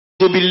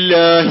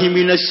بالله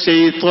من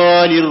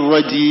الشيطان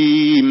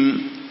الرجيم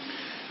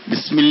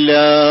بسم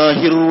الله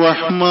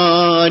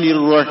الرحمن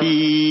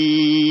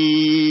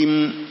الرحيم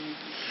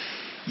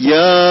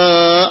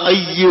يا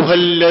أيها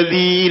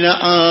الذين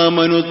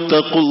آمنوا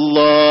اتقوا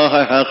الله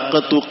حق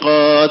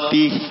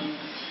تقاته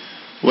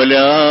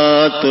ولا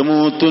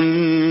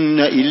تموتن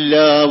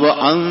إلا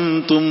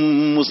وأنتم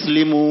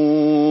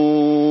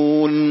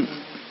مسلمون.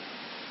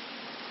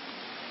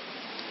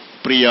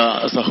 പ്രിയ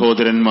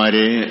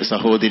സഹോദരന്മാരെ,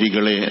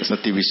 സഹോദരികളെ,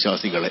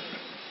 സത്യവിശ്വാസികളെ,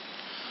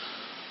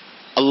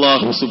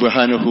 അല്ലാഹു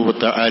സുബ്ഹാനഹു വ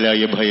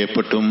തആലയെ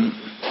ഭയപ്പെട്ടും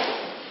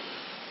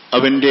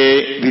അവന്റെ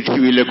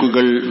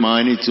വിധിവിലക്കുകൾ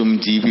മാനിച്ചും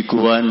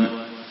ജീവിക്കുവാൻ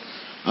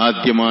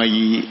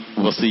ആദ്യമായി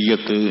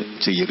വസിയ്യത്ത്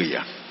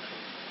ചെയ്യുകയാണ്.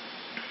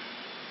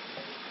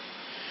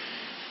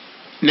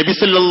 നബി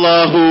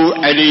സല്ലല്ലാഹു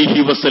അലൈഹി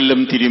വസല്ലം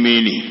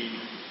തിരുമേനി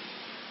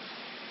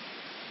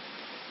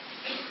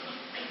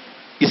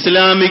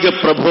ഇസ്ലാമിക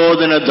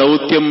പ്രബോധന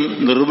ദൗത്യം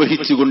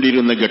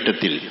നിർവഹിച്ചുകൊണ്ടിരുന്ന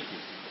ഘട്ടത്തിൽ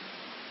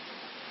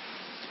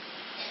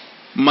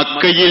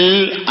മക്കയിൽ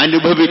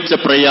അനുഭവിച്ച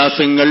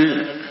പ്രയാസങ്ങൾ,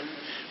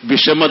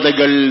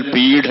 വിഷമതകൾ,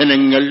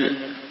 പീഡനങ്ങൾ,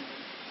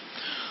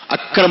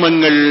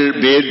 അക്രമങ്ങൾ,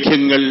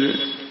 ഭേദ്യങ്ങൾ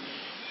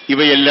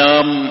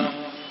ഇവയെല്ലാം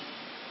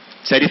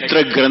ചരിത്ര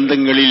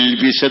ഗ്രന്ഥങ്ങളിൽ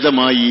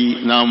വിശദമായി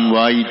നാം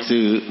വായിച്ച്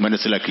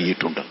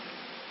മനസ്സിലാക്കിയിട്ടുണ്ട്.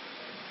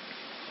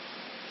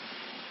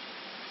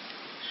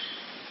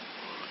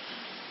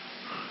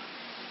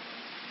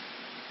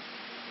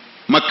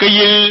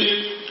 മക്കയിൽ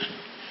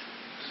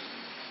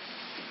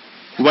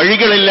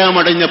വഴികളെല്ലാം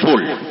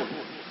അടഞ്ഞപ്പോൾ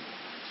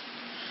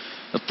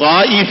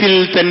തായിഫിൽ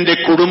തന്റെ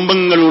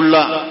കുടുംബങ്ങളുള്ള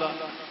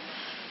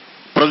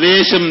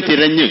പ്രദേശം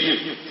തിരഞ്ഞ്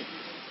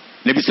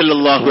നബി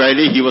സല്ലല്ലാഹു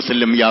അലൈഹി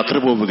വസല്ലം യാത്ര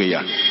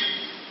പോവുകയാണ്.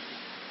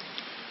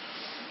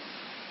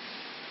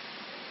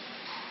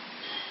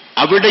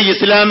 അവിടെ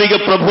ഇസ്ലാമിക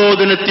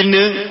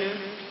പ്രബോധനത്തിന്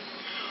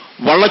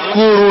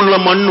വളക്കൂറുള്ള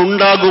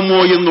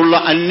മണ്ണുണ്ടാകുമോ എന്നുള്ള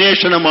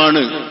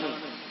അന്വേഷണമാണ്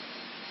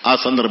ആ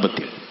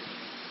സന്ദർഭത്തിൽ.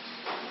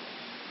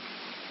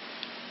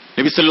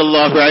 നബി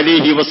സല്ലല്ലാഹു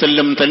അലൈഹി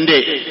വസല്ലം തന്റെ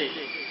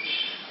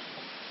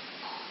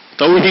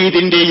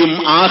തൗഹീദിന്റെയും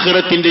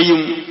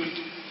ആഖിറത്തിന്റെയും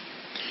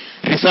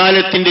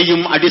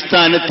റിസാലത്തിന്റെയും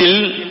അടിസ്ഥാനത്തിൽ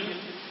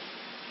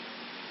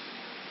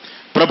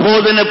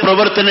പ്രബോധന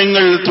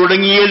പ്രവർത്തനങ്ങൾ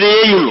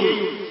തുടങ്ങിയതേയുള്ളൂ.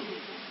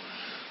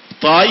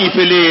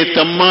 തായിഫിലെ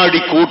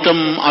തമ്മാടിക്കൂട്ടം,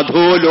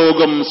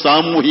 അധോലോകം,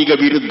 സാമൂഹിക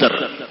വിരുദ്ധർ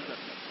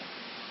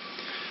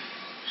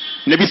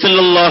നബി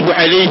സല്ലല്ലാഹു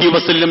അലൈഹി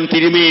വസല്ലം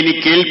തിരുമേനി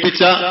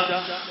കേൾപ്പിച്ച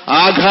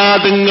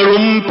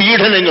ആഘാതങ്ങളും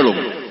പീഡനങ്ങളും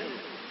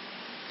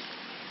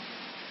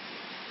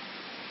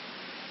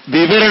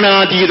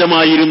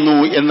വിവരണാതീതമായിരുന്നു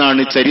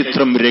എന്നാണ്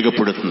ചരിത്രം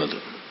രേഖപ്പെടുത്തുന്നത്.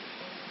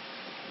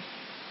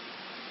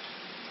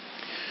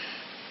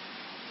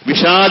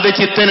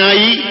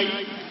 വിഷാദചിത്തനായി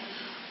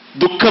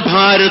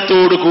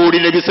ദുഃഖഭാരത്തോടുകൂടി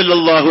നബി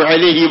സല്ലല്ലാഹു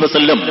അലൈഹി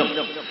വസല്ലം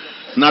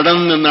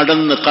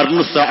നടന്ന്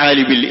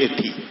ഖർനുസ്സആലിബിൽ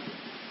എത്തി.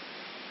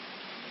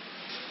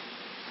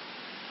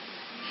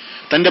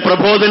 തന്റെ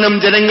പ്രബോധനം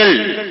ജനങ്ങൾ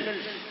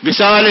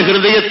വിശാല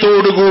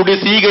ഹൃദയത്തോടുകൂടി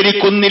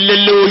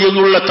സ്വീകരിക്കുന്നില്ലല്ലോ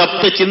എന്നുള്ള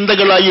തപ്ത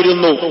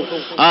ചിന്തകളായിരുന്നു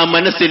ആ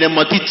മനസ്സിനെ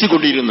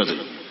മഥിച്ചുകൊണ്ടിരുന്നത്.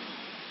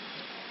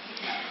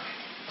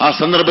 ആ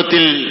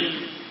സന്ദർഭത്തിൽ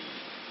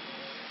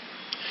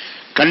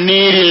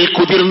കണ്ണീരിൽ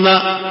കുതിർന്ന,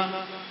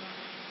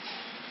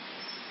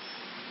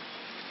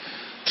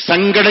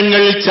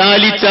 സങ്കടങ്ങൾ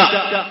ചാലിച്ച,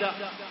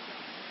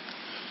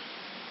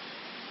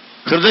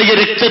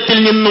 ഹൃദയരക്തത്തിൽ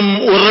നിന്നും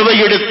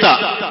ഉറവയെടുത്ത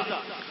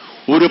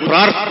ഒരു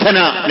പ്രാർത്ഥന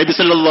നബി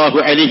സല്ലല്ലാഹു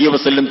അലൈഹി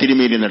വസല്ലം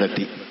തിരുമേനി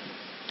നടത്തി.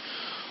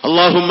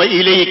 അല്ലാഹുമ്മ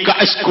ഇലൈക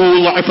അശ്കൂ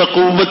ളഅഫ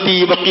ഖുവ്വതി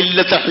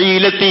വഖില്ലത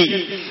ഹീലതി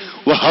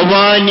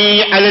വഹവാനി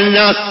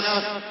അലന്നാസ്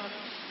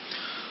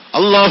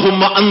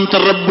അല്ലാഹുമ്മ അൻത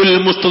റബ്ബുൽ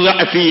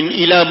മുസ്തദഅഫീൻ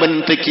ഇലാ മൻ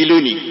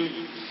തകിലുനി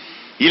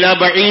ഇലാ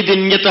ബഈദിൻ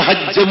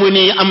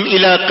യതഹജ്ജമുനി അം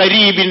ഇലാ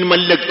ഖരീബിൻ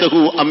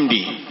മല്ലക്തഹു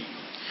അംരി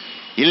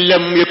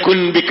ഇല്ലം യകുൻ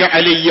ബിക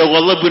അലയ്യ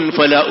ഗളബുൻ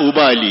ഫലാ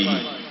ഉബാലി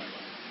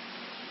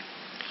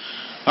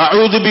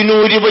أعوذ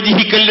بنور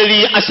وجهك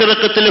الذي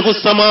أشرقت له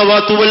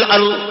السماوات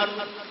والأرض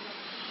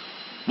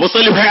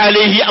وصلح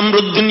عليه أمر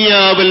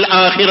الدنيا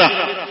والآخرة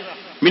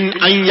من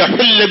أن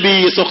يحل بي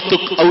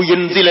سخطك أو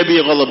ينزل بي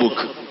غضبك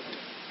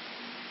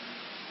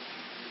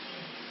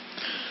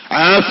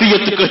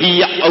عافيتك هي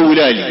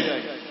أولى لي.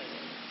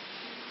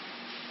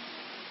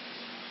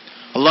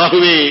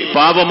 അല്ലാഹുവേ,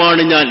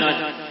 പാപമാണ് ഞാൻ,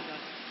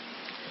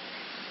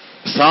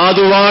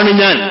 സാധുവാണ്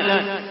ഞാൻ,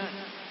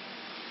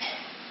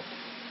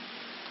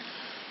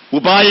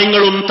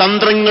 ഉപായങ്ങളും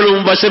തന്ത്രങ്ങളും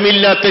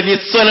വശമില്ലാത്ത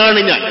നിസ്വനാണ്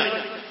ഞാൻ.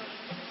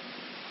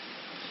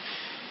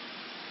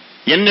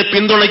 എന്നെ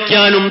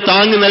പിന്തുണയ്ക്കാനും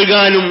താങ്ങു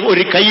നൽകാനും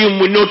ഒരു കൈയും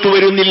മുന്നോട്ട്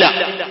വരുന്നില്ല.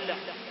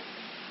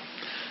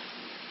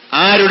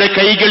 ആരുടെ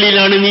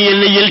കൈകളിലാണ് നീ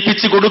എന്നെ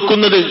ഏൽപ്പിച്ചു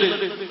കൊടുക്കുന്നത്?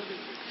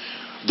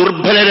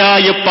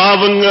 ദുർബലരായ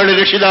പാവങ്ങളുടെ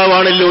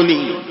രക്ഷിതാവാണല്ലോ നീ.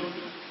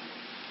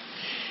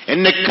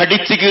 എന്നെ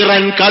കടിച്ചു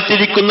കീറാൻ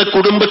കാത്തിരിക്കുന്ന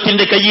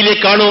കുടുംബത്തിന്റെ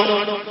കയ്യിലേക്കാണോ,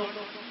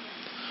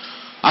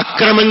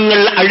 അക്രമങ്ങൾ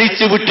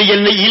അഴിച്ചുവിട്ട്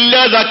എന്നെ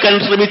ഇല്ലാതാക്കാൻ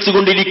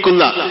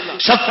ശ്രമിച്ചുകൊണ്ടിരിക്കുന്ന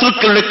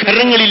ശത്രുക്കളുടെ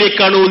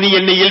കരങ്ങളിലേക്കാണോ നീ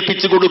എന്നെ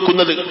ഏൽപ്പിച്ചു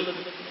കൊടുക്കുന്നത്?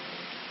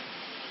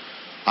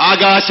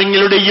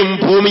 ആകാശങ്ങളുടെയും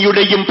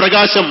ഭൂമിയുടെയും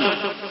പ്രകാശം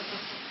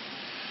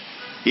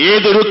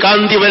ഏതൊരു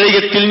കാന്തി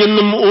വലയത്തിൽ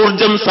നിന്നും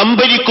ഊർജം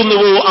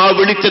സംഭരിക്കുന്നുവോ ആ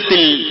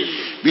വെളിച്ചത്തിൽ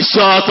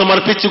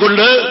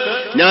വിശ്വാസമർപ്പിച്ചുകൊണ്ട്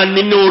ഞാൻ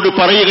നിന്നോട്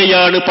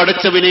പറയുകയാണ്,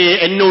 പടച്ചവനെ,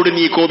 എന്നോട്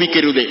നീ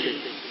കോപിക്കരുതേ.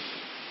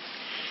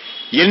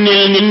 എന്നിൽ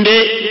നിന്റെ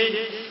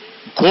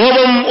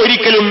കോപം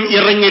ഒരിക്കലും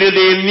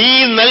ഇറങ്ങരുതേ. നീ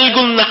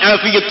നൽകുന്ന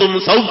ആഫിയത്തും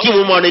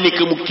സൗഖ്യവുമാണ്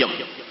എനിക്ക് മുഖ്യം.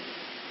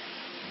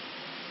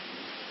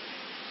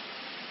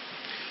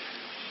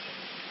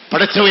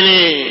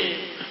 പടച്ചവനെ,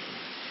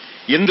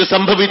 എന്ത്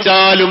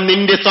സംഭവിച്ചാലും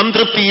നിന്റെ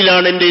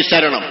സംതൃപ്തിയിലാണ് എന്റെ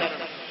ശരണം.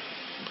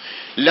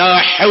 ലാ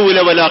ഹൗല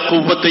വലാ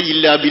ഖുവത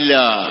ഇല്ലാ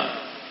ബില്ലാഹ്.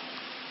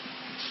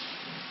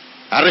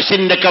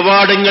 അർശിന്റെ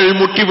കവാടങ്ങൾ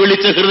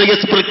മുട്ടിവിളിച്ച്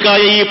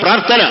ഹൃദയസ്പൃക്കായ ഈ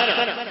പ്രാർത്ഥന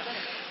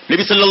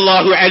നബി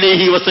സല്ലല്ലാഹു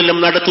അലൈഹി വസല്ലം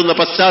നടത്തുന്ന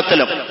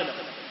പശ്ചാത്തലം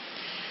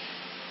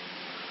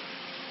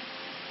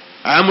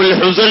ആമുൽ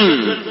ഹുസൻ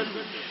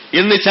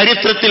എന്ന്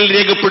ചരിത്രത്തിൽ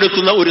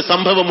രേഖപ്പെടുത്തുന്ന ഒരു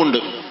സംഭവമുണ്ട്.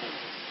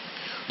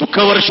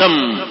 ദുഃഖവർഷം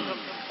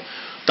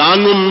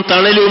താങ്ങും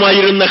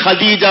തണലുമായിരുന്ന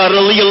ഖദീജ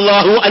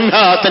റളിയല്ലാഹു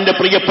അൻഹാ, തന്റെ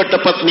പ്രിയപ്പെട്ട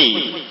പത്നി,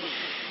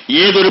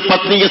 ഏതൊരു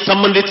പത്നിയെ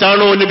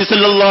സംബന്ധിച്ചാണോ നബി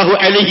സല്ലല്ലാഹു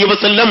അലൈഹി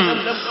വസല്ലം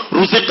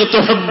റുസിഖ്തു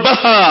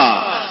ഹുബ്ബഹാ,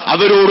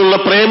 അവരോടുള്ള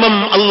പ്രേമം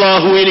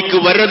അല്ലാഹു എനിക്ക്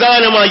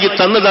വരദാനമായി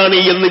തന്നതാണ്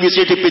എന്ന്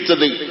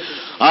വിശേഷിപ്പിച്ചത്,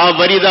 ആ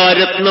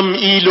വനിതാരത്നം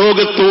ഈ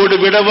ലോകത്തോട്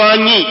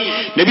വിടവാങ്ങി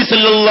നബി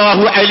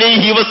സല്ലല്ലാഹു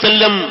അലൈഹി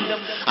വസല്ലം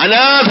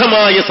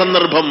അനാഥമായ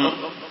സന്ദർഭം.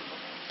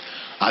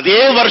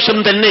 അതേ വർഷം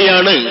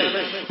തന്നെയാണ്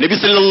നബി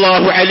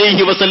സല്ലല്ലാഹു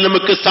അലൈഹി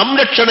വസല്ലമക്ക്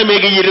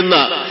സംരക്ഷണമേകിയിരുന്ന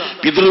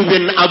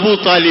പിതൃവ്യൻ അബൂ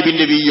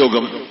താലിബിന്റെ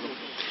വിയോഗം.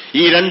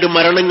 ഈ രണ്ട്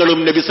മരണങ്ങളും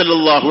നബി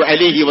സല്ലല്ലാഹു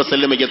അലൈഹി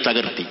വസല്ലമയെ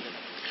തകർത്തി.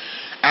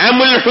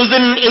 ആമുൽ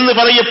ഹുസൻ എന്ന്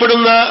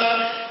പറയപ്പെടുന്ന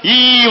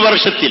ഈ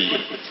വർഷത്തിൽ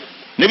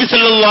നബി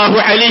സല്ലല്ലാഹു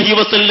അലൈഹി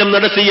വസല്ലം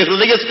നടത്തിയ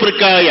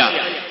ഹൃദയസ്പൃക്കായ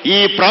ഈ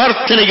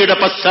പ്രാർത്ഥനയുടെ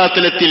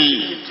പശ്ചാത്തലത്തിൽ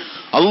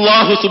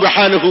അല്ലാഹു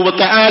സുബ്ഹാനഹു വ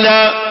തആല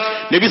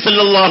നബി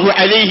സല്ലല്ലാഹു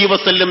അലൈഹി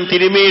വസല്ലം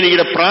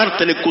തിരുമേനിയുടെ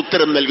പ്രാർത്ഥനയ്ക്ക്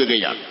ഉത്തരം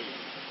നൽകുകയാണ്.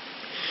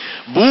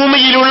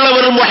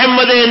 ഭൂമിയിലുള്ളവർ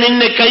മുഹമ്മദെ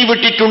നിന്നെ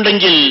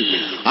കൈവിട്ടിട്ടുണ്ടെങ്കിൽ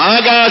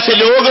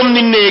ആകാശലോകം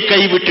നിന്നെ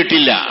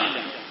കൈവിട്ടിട്ടില്ല.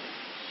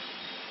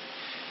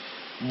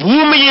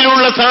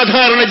 ഭൂമിയിലുള്ള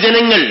സാധാരണ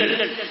ജനങ്ങൾ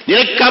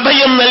നിനക്ക്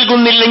അഭയം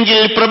നൽകുന്നില്ലെങ്കിൽ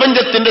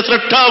പ്രപഞ്ചത്തിന്റെ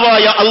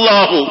സൃഷ്ടാവായ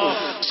അല്ലാഹു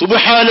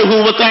സുബ്ഹാനഹു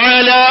വ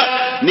തആല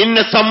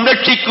നിന്നെ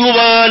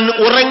സംരക്ഷിക്കുവാൻ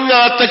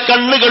ഉറങ്ങാത്ത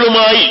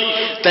കണ്ണുകളുമായി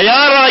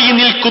തയ്യാറായി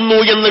നിൽക്കുന്നു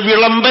എന്ന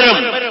വിളംബരം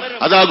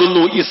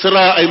അതാകുന്നു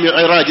ഇസ്രാ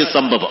മിഅ്റാജ്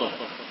സംഭവം.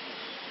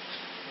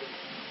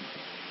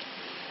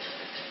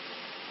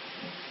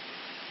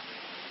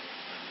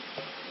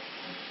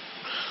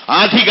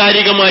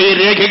 ആധികാരികമായ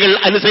രേഖകൾ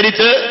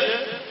അനുസരിച്ച്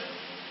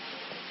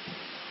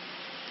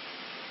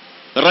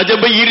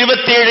റജബ്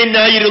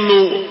 27-നായിരുന്നു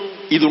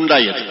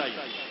ഇതുണ്ടായത്.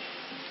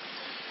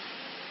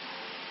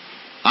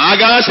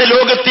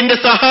 ആകാശലോകത്തിന്റെ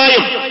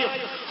സഹായം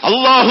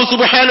അല്ലാഹു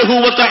സുബ്ഹാനഹു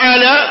വ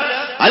തആല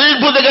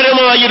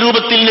അത്ഭുതകരമായ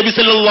രൂപത്തിൽ നബി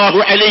സല്ലല്ലാഹു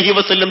അലൈഹി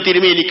വസല്ലം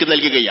തിരുമേനിക്ക്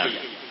നൽകുകയാണ്.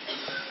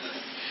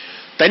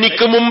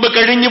 തനിക്ക് മുമ്പ്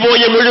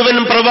കഴിഞ്ഞുപോയ മുഴുവൻ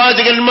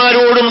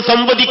പ്രവാചകന്മാരോടും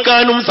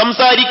സംവദിക്കാനും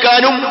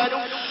സംസാരിക്കാനും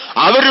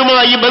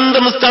അവരുമായി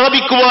ബന്ധം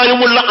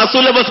സ്ഥാപിക്കുവാനുമുള്ള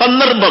അസുലഭ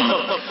സന്ദർഭം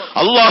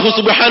അല്ലാഹു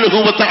സുബ്ഹാനഹു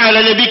വ തആല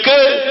നബിക്ക്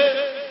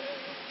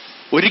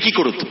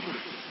ഒരുക്കിക്കൊടുത്തു.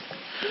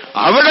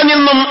 അവിടെ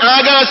നിന്നും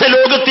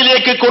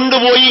ആകാശലോകത്തിലേക്ക്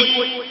കൊണ്ടുപോയി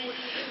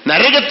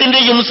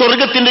നരകത്തിന്റെയും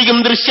സ്വർഗത്തിന്റെയും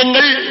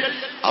ദൃശ്യങ്ങൾ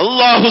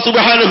അല്ലാഹു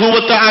സുബ്ഹാനഹു വ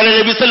തആല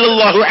നബി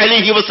സല്ലല്ലാഹു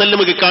അലൈഹി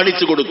വസല്ലമക്ക്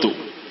കാണിച്ചു കൊടുത്തു.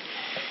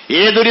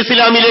 ഏതൊരു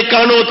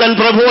ഇസ്ലാമിലേക്കാണോ താൻ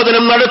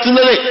പ്രബോധനം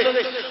നടത്തുന്നത്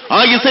ആ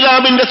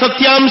ഇസ്ലാമിന്റെ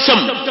സത്യാംശം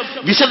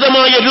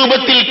വിശദമായ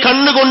രൂപത്തിൽ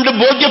കണ്ണുകൊണ്ട്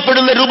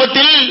ബോധ്യപ്പെടുന്ന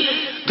രൂപത്തിൽ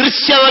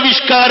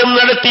ദൃശ്യാവിഷ്കാരം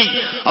നടത്തി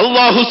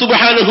അല്ലാഹു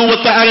സുബ്ഹാനഹു വ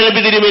തആല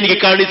നബി തിരുമേനിക്ക്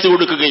കാണിച്ചു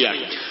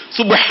കൊടുക്കുകയാണ്.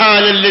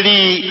 സുബ്ഹാനല്ലദീ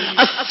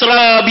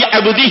അസ്റാ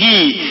ബിഅബ്ദിഹി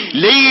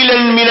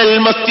ലൈലൻ മിനൽ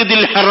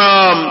മസ്ജിദിൽ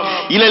ഹറാം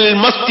ഇലൽ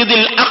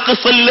മസ്ജിദിൽ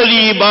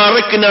അഖ്സല്ലദീ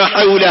ബാറക്നാ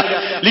ഹൗല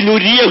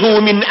ലിനുരിയഹു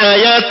മിൻ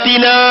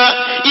ആയാതിനാ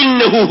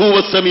ഇന്നഹു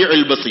ഹുവസ്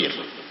സമീഉൽ ബസീർ.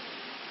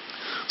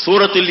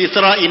 സൂറത്തുൽ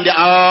ഇസ്രാഇന്റെ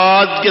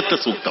ആദ്യത്തെ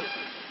സൂക്തം.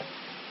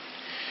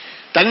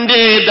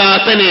 തന്റെ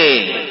ദാസനെ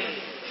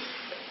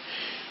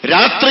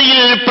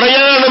രാത്രിയിൽ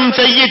പ്രയാണം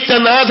ചെയ്യിച്ച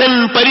നാഥൻ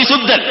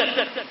പരിശുദ്ധൻ.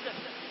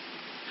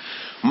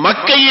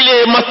 മക്കയിലെ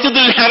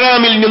മസ്ജിദുൽ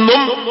ഹറാമിൽ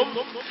നിന്നും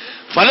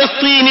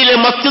ഫലസ്തീനിലെ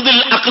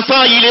മസ്ജിദുൽ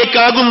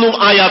അഖ്സായിലേക്കാകുന്നു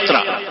ആ യാത്ര.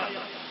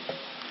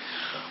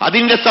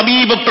 അതിന്റെ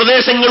സമീപ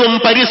പ്രദേശങ്ങളും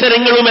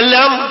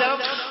പരിസരങ്ങളുമെല്ലാം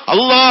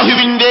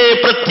അല്ലാഹുവിന്റെ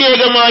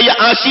പ്രത്യേകമായ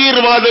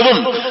ആശീർവാദവും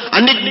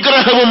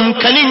അനുഗ്രഹവും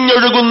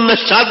കനിഞ്ഞൊഴുകുന്ന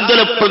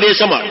ശാദ്വല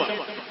പ്രദേശമാണ്.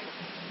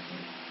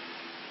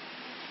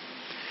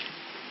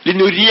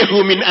 ലിനുരിയഹു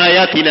മിൻ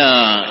ആയാതിനാ,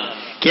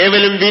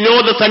 കേവലം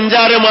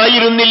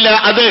വിനോദസഞ്ചാരമായിരുന്നില്ല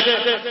അത്.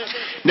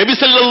 നബി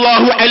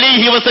സല്ലല്ലാഹു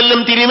അലൈഹി വസല്ലം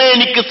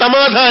തിരുമേനിക്ക്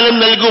സമാധാനം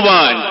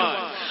നൽകുവാൻ,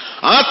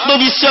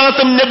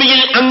 ആത്മവിശ്വാസം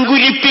നബിയിൽ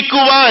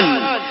അങ്കുരിപ്പിക്കുവാൻ,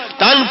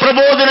 താൻ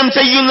പ്രബോധനം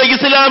ചെയ്യുന്ന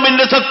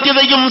ഇസ്ലാമിന്റെ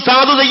സത്യതയും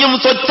സാധുതയും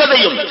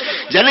സ്വച്ഛതയും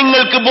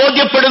ജനങ്ങൾക്ക്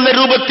ബോധ്യപ്പെടുന്ന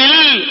രൂപത്തിൽ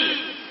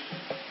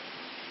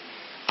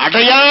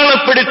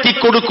അടയാളപ്പെടുത്തി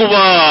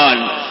കൊടുക്കുവാൻ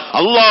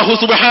അല്ലാഹു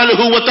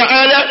സുബ്ഹാനഹു വ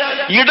തആല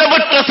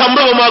ഇടപെട്ട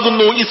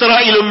സംഭവമാകുന്നു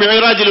ഇസ്രായിലും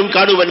മിഅ്റാജിലും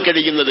കാണുവാൻ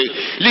കഴിയുന്നത്.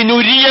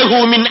 ലിനുരിയഹു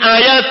മിൻ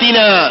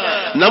ആയാതിനാ,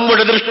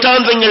 നമ്മുടെ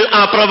ദൃഷ്ടാന്തങ്ങൾ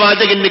ആ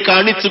പ്രവാചകന്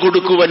കാണിച്ചു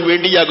കൊടുക്കുവാൻ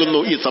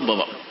വേണ്ടിയാകുന്നു ഈ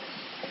സംഭവം.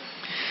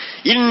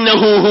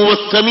 ഇന്നഹു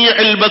ഹുവസ്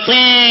സമീഉൽ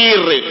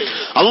ബസീർ,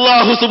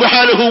 അല്ലാഹു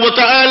സുബ്ഹാനഹു വ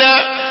തആല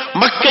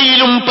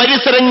മക്കയിലും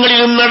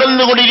പരിസരങ്ങളിലും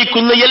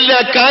നടന്നുകൊണ്ടിരിക്കുന്ന എല്ലാ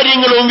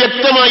കാര്യങ്ങളും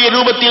വ്യക്തമായ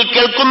രൂപത്തിൽ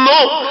കേൾക്കുന്നു,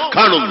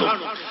 കാണുന്നു.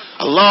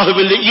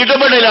 അല്ലാഹുവിന്റെ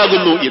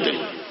ഇടപെടലാകുന്നു ഇത്,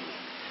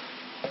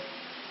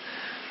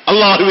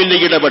 അല്ലാഹുവിന്റെ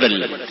ഇടപെടൽ.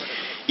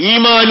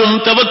 ഈമാനും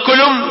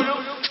തവക്കുലും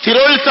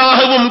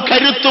സ്ഥിരോത്സാഹവും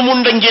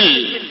കരുത്തുമുണ്ടെങ്കിൽ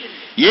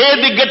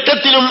ഏത്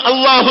ഘട്ടത്തിലും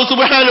അല്ലാഹു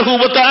സുബ്ഹാനഹു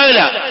വ തആല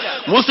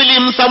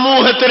മുസ്ലിം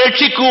സമൂഹത്തെ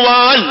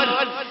രക്ഷിക്കുവാൻ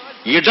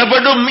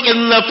ഇടപെടും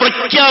എന്ന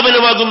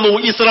പ്രഖ്യാപനമാകുന്നു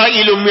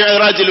ഇസ്രായിലും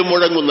മിഅ്റാജിലും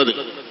മുഴങ്ങുന്നത്.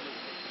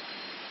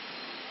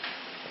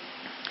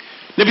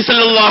 നബി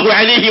സല്ലല്ലാഹു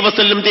അലൈഹി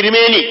വസല്ലം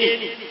തിരുമേനി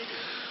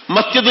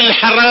മസ്ജിദുൽ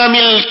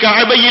ഹറാമിൽ,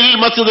 കഅബയിൽ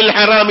മസ്ജിദുൽ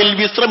ഹറാമിൽ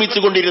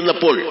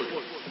വിശ്രമിച്ചുകൊണ്ടിരുന്നപ്പോൾ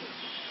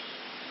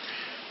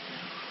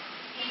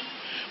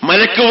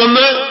മലക്ക്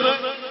വന്ന്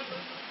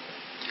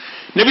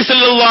നബി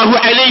സല്ലല്ലാഹു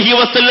അലൈഹി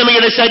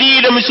വസല്ലമയുടെ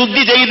ശരീരം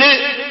ശുദ്ധി ചെയ്ത്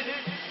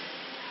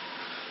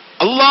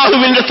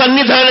അല്ലാഹുവിന്റെ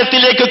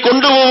സന്നിധാനത്തിലേക്ക്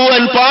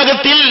കൊണ്ടുപോകാൻ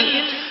പാകത്തിൽ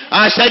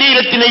ആ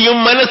ശരീരത്തിനെയും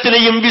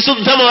മനസ്സിനെയും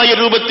വിശുദ്ധമായ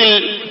രൂപത്തിൽ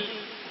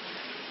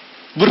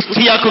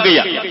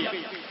വൃത്തിയാക്കുകയാണ്.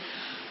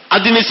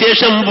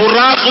 അതിനുശേഷം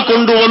ബുറാഖ്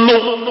കൊണ്ടുവന്നു.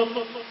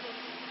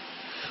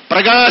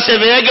 പ്രകാശ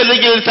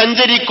വേഗതയിൽ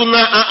സഞ്ചരിക്കുന്ന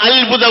ആ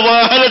അത്ഭുത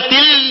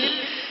വാഹനത്തിൽ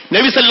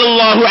നബി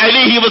സല്ലല്ലാഹു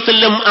അലൈഹി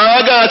വസല്ലം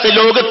ആകാശ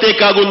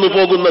ലോകത്തേക്കാകുന്നു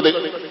പോകുന്നത്.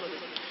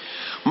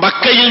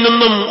 മക്കയിൽ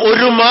നിന്നും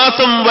 1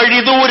 മാസം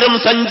വഴിദൂരം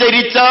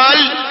സഞ്ചരിച്ചാൽ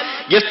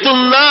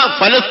എത്തുന്ന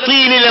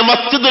ഫലസ്തീനിലെ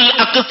മസ്ജിദുൽ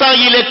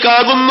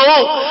അഖ്സയിലേക്കാകുന്നു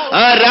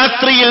ആ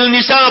രാത്രിയിൽ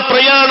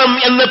നിശാപ്രയാണം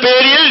എന്ന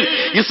പേരിൽ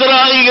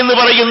ഇസ്രാഈ എന്ന്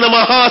പറയുന്ന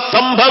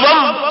മഹാസംഭവം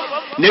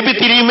നബി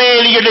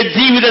തിരുമേനിയുടെ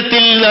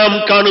ജീവിതത്തിൽ നാം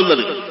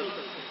കാണുന്നത്.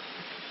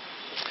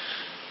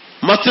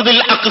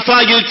 മസ്ജിദുൽ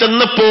അഖ്സയിൽ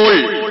ചെന്നപ്പോൾ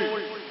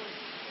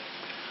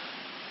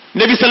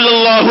നബി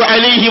സല്ലല്ലാഹു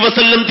അലൈഹി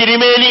വസല്ലം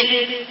തിരുമേനി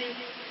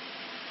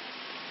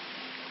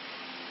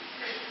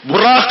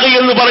ബുറാഖ്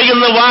എന്ന്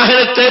പറയുന്ന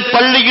വാഹനത്തെ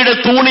പള്ളിയുടെ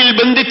തൂണിൽ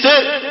ബന്ധിച്ച്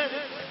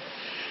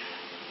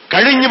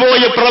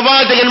കഴിഞ്ഞുപോയ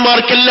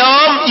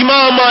പ്രവാചകന്മാർക്കെല്ലാം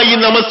ഇമാമായി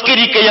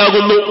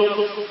നമസ്കരിക്കുകയാകുന്നു.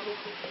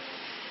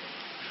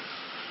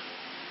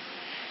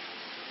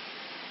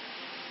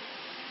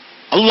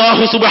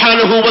 അല്ലാഹു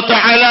സുബ്ഹാനഹു വ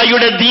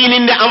തആലയുടെ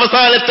ദീനിന്റെ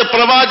അവസാനത്തെ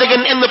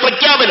പ്രവാചകൻ എന്ന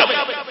പ്രഖ്യാപനം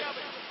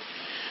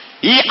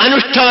ഈ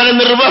അനുഷ്ഠാന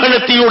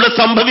നിർവഹണത്തിലൂടെ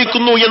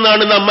സംഭവിക്കുന്നു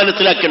എന്നാണ് നാം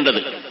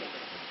മനസ്സിലാക്കേണ്ടത്.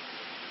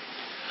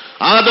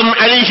 ആദം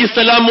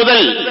അലൈഹിസ്സലാം മുതൽ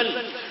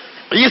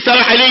ഈസ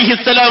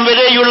അലൈഹിസ്സലാം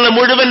വരെയുള്ള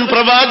മുഴുവൻ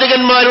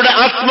പ്രവാചകന്മാരുടെ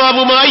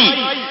ആത്മാവുമായി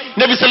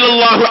നബി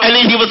സല്ലല്ലാഹു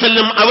അലൈഹി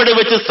വസല്ലം അവിടെ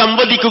വെച്ച്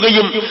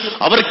സംവദിക്കുകയും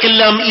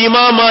അവർക്കെല്ലാം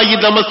ഇമാമായി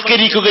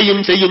നമസ്കരിക്കുകയും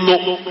ചെയ്യുന്നു.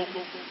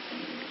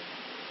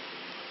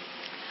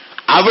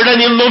 അവിടെ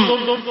നിന്നും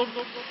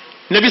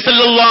നബി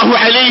സല്ലല്ലാഹു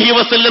അലൈഹി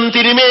വസല്ലം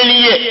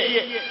തിരുമേനിയെ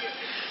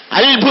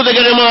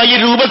അത്ഭുതകരമായ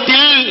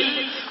രൂപത്തിൽ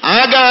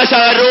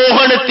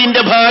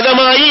ആകാശാരോഹണത്തിന്റെ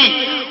ഭാഗമായി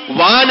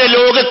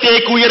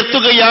വാനലോകത്തേക്ക്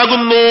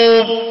ഉയർത്തുകയാകുന്നു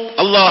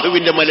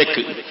അല്ലാഹുവിന്റെ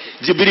മലക്ക്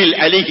ജിബ്രീൽ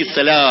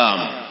അലൈഹിസ്സലാം.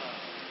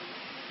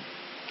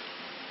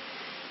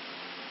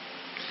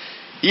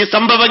 ഈ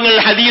സംഭവങ്ങൾ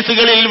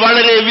ഹദീസുകളിൽ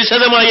വളരെ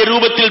വിശദമായ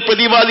രൂപത്തിൽ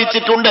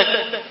പ്രതിപാദിച്ചിട്ടുണ്ട്.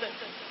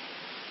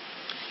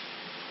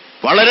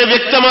 വളരെ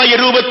വ്യക്തമായ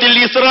രൂപത്തിൽ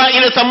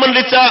ഇസ്രായേലിനെ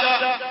സംബന്ധിച്ച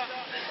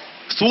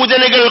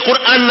സൂചനകൾ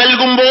ഖുർആൻ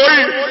നൽകുമ്പോൾ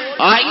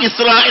ആ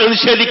ഇസ്രായേൽ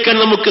നിഷേധിക്കാൻ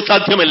നമുക്ക്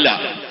സാധ്യമല്ല.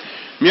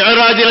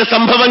 മിഅ്റാജിലെ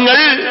സംഭവങ്ങൾ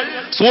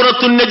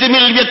സൂറത്തുൻ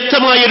നജ്മിൽ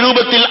വ്യക്തമായ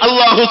രൂപത്തിൽ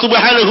അല്ലാഹു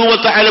സുബ്ഹാനഹു വ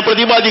തആല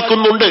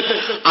പ്രതിപാദിക്കുന്നുണ്ട്.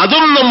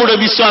 അതും നമ്മുടെ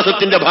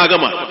വിശ്വാസത്തിന്റെ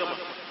ഭാഗമാണ്.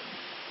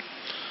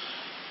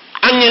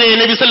 അങ്ങനെ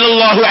നബി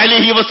സല്ലല്ലാഹു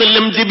അലൈഹി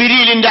വസല്ലം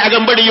ജിബ്രീലിന്റെ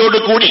അകമ്പടിയോട്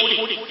കൂടി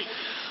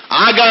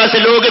ആകാശ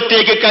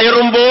ലോകത്തേക്ക്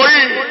കയറുമ്പോൾ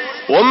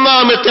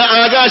ഒന്നാമത്തെ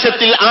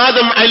ആകാശത്തിൽ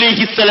ആദം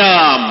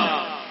അലൈഹിസ്സലാം.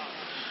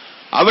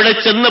 അവിടെ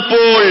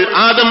ചെന്നപ്പോൾ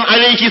ആദം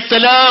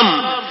അലൈഹിസ്സലാം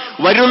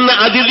വരുന്ന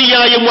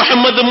അതിഥിയായ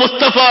മുഹമ്മദ്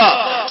മുസ്തഫ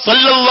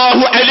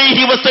സല്ലല്ലാഹു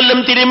അലൈഹി വസല്ലം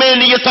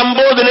തിരുമേനിയെ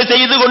സംബോധന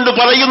ചെയ്തുകൊണ്ട്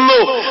പറയുന്നു,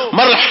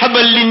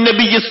 മർഹബൻ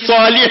ലിന്നബിയ്യി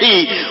സ്സാലിഹി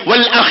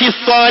വൽ അഖി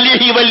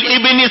സ്സാലിഹി വൽ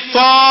ഇബ്നി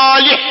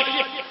സ്സാലിഹ്.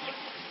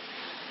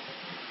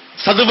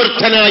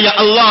 സദ്വൃദ്ധനായ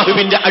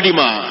അല്ലാഹുവിന്റെ അടിമ,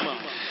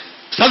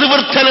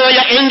 സദ്വൃദ്ധനായ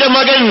എന്റെ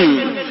മകൻ,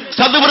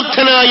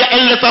 സദ്വൃദ്ധനായ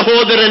എന്റെ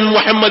സഹോദരൻ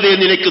മുഹമ്മദേ,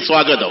 നിനക്ക്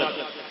സ്വാഗതം.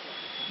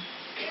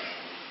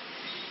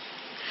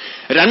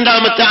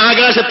 രണ്ടാമത്തെ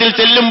ആകാശത്തിൽ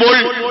ചെല്ലുമ്പോൾ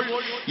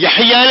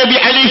യഹ്യാ നബി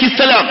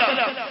അലൈഹിസ്സലാം,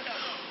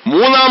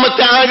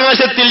 മൂന്നാമത്തെ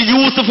ആകാശത്തിൽ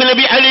യൂസുഫ്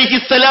നബി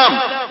അലൈഹിസ്സലാം,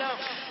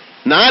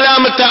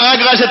 നാലാമത്തെ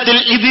ആകാശത്തിൽ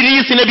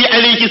ഇദ്രീസ് നബി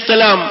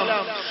അലൈഹിസ്സലാം,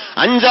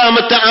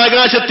 അഞ്ചാമത്തെ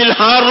ആകാശത്തിൽ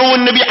ഹാറൂൻ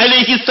നബി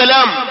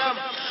അലൈഹിസ്സലാം,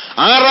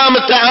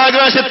 ആറാമത്തെ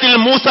ആകാശത്തിൽ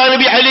മൂസാ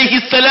നബി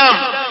അലൈഹിസ്സലാം,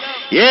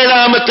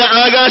 ഏഴാമത്തെ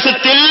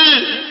ആകാശത്തിൽ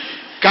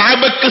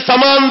കഅബക്ക്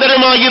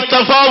സമാന്തരമായി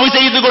തഫാവ്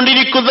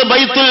ചെയ്തുകൊണ്ടിരിക്കുന്ന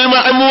ബൈത്തുൽ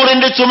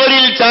മഅമൂറിന്റെ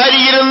ചുമരിൽ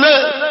ചാരിയിരുന്ന്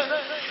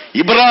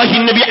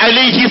ഇബ്രാഹിം നബി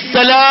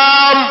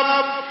അലൈഹിസ്സലാം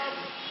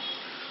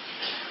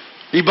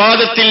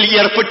ഇബാദത്തിൽ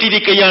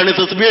ഏർപ്പെട്ടിരിക്കുകയാണ്,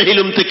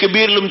 തസ്ബീഹിലും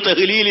തക്ബീറിലും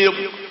തഹ്ലീലിലും.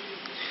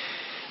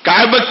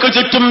 കഅബക്ക്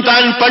ചുറ്റും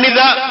താൻ പണിത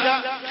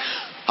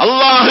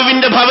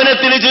അള്ളാഹുവിന്റെ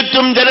ഭവനത്തിന്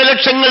ചുറ്റും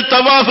ജനലക്ഷങ്ങൾ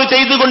തവാഫ്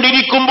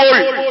ചെയ്തുകൊണ്ടിരിക്കുമ്പോൾ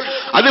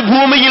അത്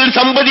ഭൂമിയിൽ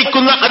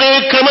സംഭവിക്കുന്ന അതേ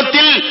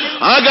ക്രമത്തിൽ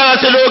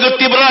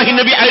ആകാശലോകത്ത് ഇബ്രാഹിം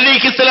നബി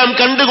അലൈഹിസ്സലാം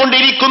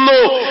കണ്ടുകൊണ്ടിരിക്കുന്നു.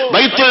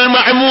 ബൈത്തുൽ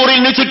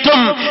മഅമൂറിന്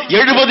ചുറ്റും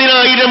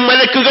 70,000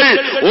 മലക്കുകൾ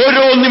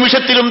ഓരോ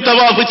നിമിഷത്തിലും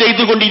തവാഫ്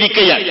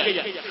ചെയ്തുകൊണ്ടിരിക്കുകയാണ്.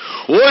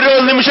 ഓരോ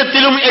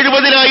നിമിഷത്തിലും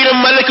 70,000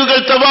 മലക്കുകൾ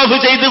തവാഫ്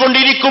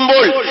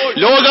ചെയ്തുകൊണ്ടിരിക്കുമ്പോൾ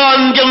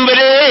ലോകാന്ത്യം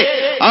വരെ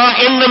ആ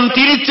എണ്ണം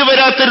തിരിച്ചു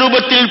വരാത്ത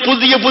രൂപത്തിൽ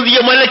പുതിയ പുതിയ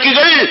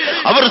മലക്കുകൾ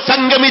അവർ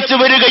സംഗമിച്ചു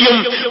വരികയും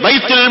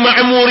ബൈത്തുൽ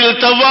മഅമൂറിൽ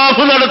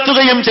തവാഫ്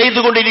നടത്തുകയും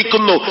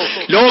ചെയ്തുകൊണ്ടിരിക്കുന്നു.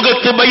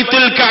 ലോകത്ത്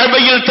ബൈത്തുൽ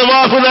കഅബയിൽ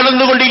തവാഫ്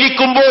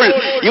നടന്നുകൊണ്ടിരിക്കുമ്പോൾ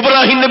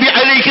ഇബ്രാഹിം നബി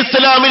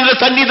അലൈഹിസ്സലാമിന്റെ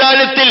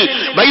സന്നിധാനത്തിൽ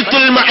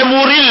ബൈത്തുൽ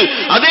മഅമൂറിൽ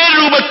അതേ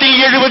രൂപത്തിൽ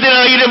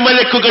 70,000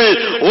 മലക്കുകൾ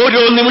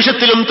ഓരോ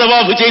നിമിഷത്തിലും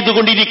തവാഫ്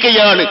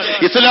ചെയ്തുകൊണ്ടിരിക്കുകയാണ്.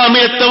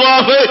 ഇസ്ലാമിലെ തവാഫ്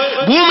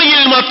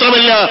ഭൂമിയിൽ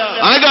മാത്രമല്ല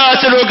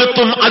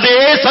ആകാശലോകത്തും അതേ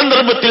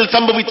സന്ദർഭത്തിൽ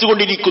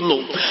സംഭവിച്ചുകൊണ്ടിരിക്കുന്നു.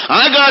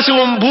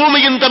 ആകാശവും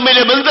ഭൂമിയും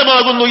തമ്മിലെ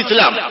ബന്ധമാകുന്നു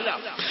ഇസ്ലാം.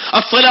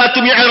 അസ്സലാത്തു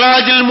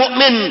മിഅ്റാജുൽ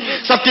മുഅ്മിൻ,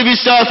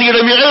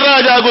 സത്യവിശ്വാസിയുടെ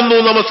മിഅ്റാജാകുന്നു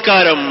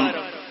നമസ്കാരം.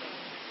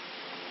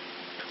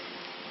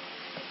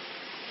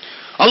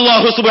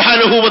 അല്ലാഹു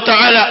സുബ്ഹാനഹു വ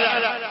തആല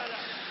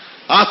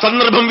ആ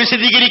സന്ദർഭം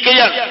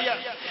വിശദീകരിക്കുകയാണ്.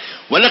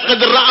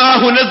 വലഖദ്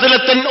റആഹു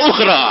നസ്ലതൻ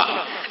ഉഖ്റാ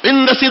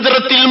عند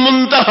سدرة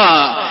المنتهى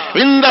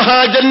عندها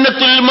جنة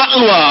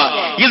المأوى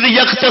إذ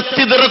يخشى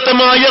السدرة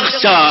ما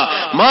يخشى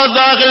ما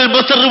زاغ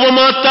البصر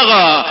وما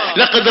طغى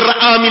لقد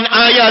رأى من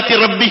آيات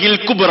ربه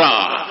الكبرى.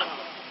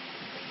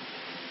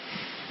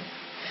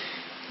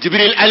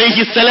 ജിബ്രീൽ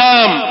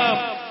അലൈഹിസ്സലാം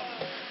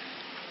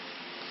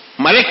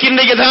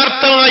മലക്കിന്റെ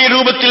യഥാർത്ഥമായ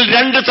രൂപത്തിൽ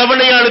 2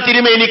 തവണയാണ്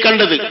തിരുമേനി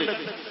കണ്ടത്.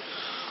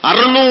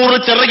 600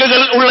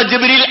 ചിറകുകൾ ഉള്ള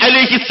ജിബ്രീൽ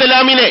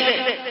അലൈഹിസ്സലാമിനെ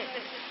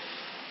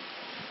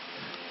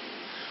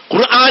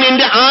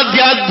ഖുർആനിന്റെ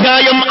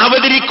ആദ്യാധ്യായം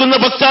അവതരിക്കുന്ന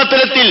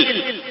പശ്ചാത്തലത്തിൽ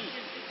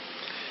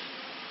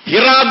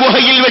ഹിറാ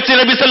ഗുഹയിൽ വെച്ച്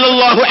നബി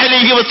സല്ലല്ലാഹു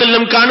അലൈഹി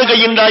വസല്ലം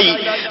കാണുകയുണ്ടായി.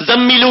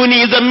 സമ്മിലൂനി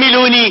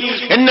സമ്മിലൂനി,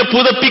 എന്നെ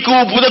പുതപ്പിക്കൂ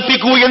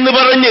പുതപ്പിക്കൂ എന്ന്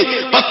പറഞ്ഞ്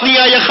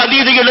പത്നിയായ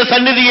ഖദീജയുടെ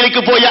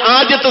സന്നിധിയിലേക്ക് പോയ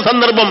ആദ്യത്തെ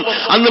സന്ദർഭം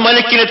അന്ന്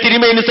മലക്കിനെ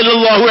തിരുമേനി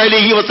സല്ലല്ലാഹു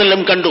അലൈഹി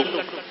വസല്ലം കണ്ടു.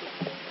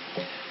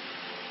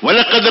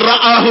 വലഖദ്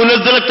റആഹു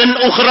നസ്ലതൻ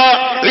ഉഖ്റാ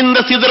ഇൻദ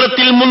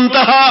സിദ്റത്തിൽ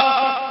മുൻതഹ,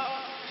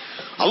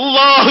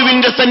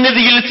 അല്ലാഹുവിന്റെ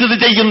സന്നിധിയിൽ സ്ഥിതി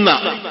ചെയ്യുന്ന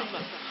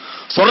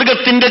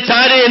സ്വർഗത്തിന്റെ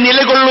ചാരയെ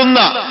നിലകൊള്ളുന്ന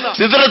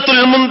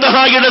സിദ്റത്തുൽ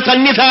മുൻതഹയുടെ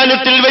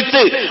സന്നിധാനത്തിൽ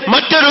വെച്ച്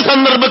മറ്റൊരു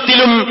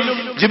സന്ദർഭത്തിലും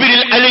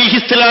ജിബ്രീൽ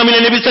അലൈഹിസ്സലാമിനെ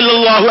നബി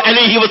സല്ലല്ലാഹു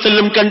അലൈഹി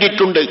വസല്ലം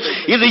കണ്ടിട്ടുണ്ട്.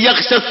 ഇത്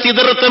യഖ്ശ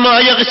സിദ്റത മാ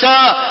യഖ്ശ,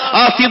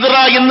 ആ സിദ്റ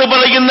എന്ന്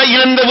പറയുന്ന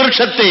ഇലന്ത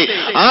വൃക്ഷത്തെ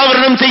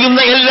ആവരണം ചെയ്യുന്ന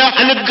എല്ലാ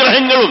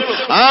അനുഗ്രഹങ്ങളും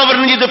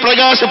ആവരണം ചെയ്ത്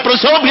പ്രകാശ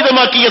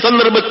പ്രശോഭിതമാക്കിയ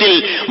സന്ദർഭത്തിൽ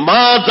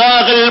മാ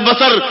സാഗൽ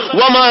ബസർ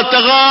വമാ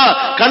തഗാ,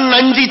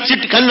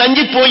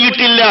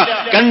 കണ്ണഞ്ചിപ്പോയിട്ടില്ല,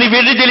 കണ്ണ്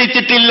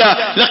വ്യതിചലിച്ചിട്ടില്ല.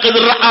 ലഖദ്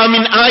റആ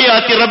മിൻ ആയാതി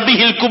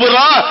റബ്ബിഹിൽ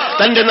കുബ്റാ,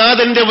 തന്റെ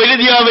നാഥന്റെ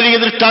വലിയ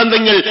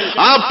ദൃഷ്ടാന്തങ്ങൾ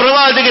ആ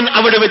പ്രവാചകൻ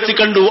അവിടെ വെച്ച്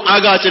കണ്ടു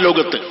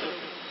ആകാശലോകത്ത്.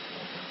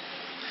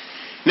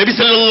 നബി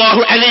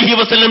സല്ലല്ലാഹു അലൈഹി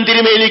വസല്ലം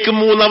തിരുമേനിക്ക്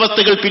 3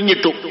 അവസ്ഥകൾ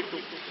പിന്നിട്ടു.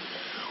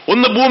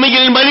 ഒന്ന്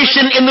ഭൂമിയിൽ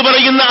മനുഷ്യൻ എന്ന്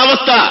പറയുന്ന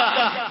അവസ്ഥ,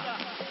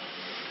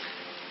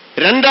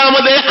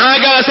 രണ്ടാമത്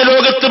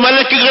ആകാശലോകത്ത്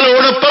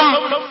മലക്കുകളോടൊപ്പം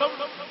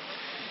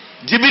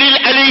ജിബ്രീൽ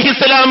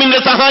അലൈഹിസ്സലാമിന്റെ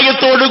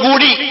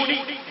സഹായത്തോടുകൂടി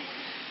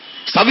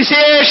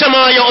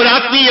സവിശേഷമായ ഒരു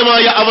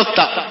ആത്മീയമായ അവസ്ഥ.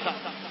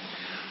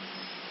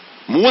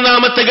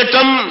 മൂന്നാമത്തെ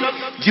ഘട്ടം,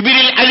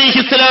 ജിബ്രീൽ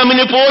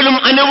അലൈഹിസ്സലാമിന് പോലും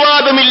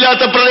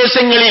അനുവാദമില്ലാത്ത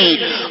പ്രദേശങ്ങളിൽ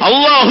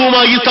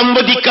അല്ലാഹുമായി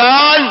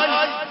സംവദിക്കാൻ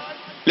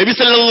നബി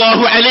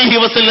സല്ലല്ലാഹു അലൈഹി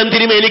വസല്ലം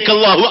തിരുമേനിക്ക്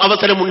അല്ലാഹു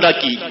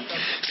അവസരമുണ്ടാക്കി.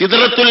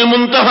 സിദ്റത്തുൽ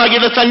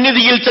മുൻതഹയുടെ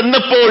സന്നിധിയിൽ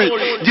ചെന്നപ്പോൾ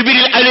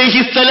ജിബ്രീൽ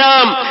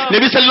അലൈഹിസ്സലാം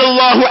നബി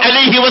സല്ലല്ലാഹു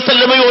അലൈഹി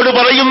വസല്ലമയോട്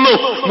പറയുന്നു,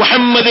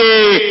 മുഹമ്മദേ,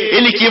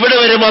 എനിക്ക് ഇവിടെ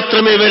വരെ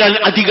മാത്രമേ വരാൻ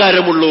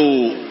അധികാരമുള്ളൂ.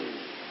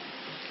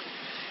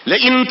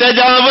 ലഇൻ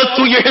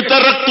തജാവസ്തു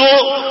ഇഹ്തറഖ്തു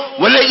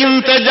വലഇൻ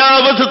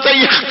തജാവസ്ത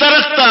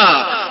ഇഹ്തറഖ്ത,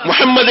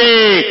 മുഹമ്മദേ,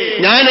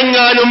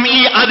 ഞാനെങ്ങാനും ഈ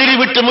അതിര്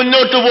വിട്ട്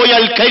മുന്നോട്ട്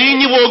പോയാൽ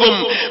കരിഞ്ഞു പോകും.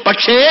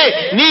 പക്ഷേ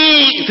നീ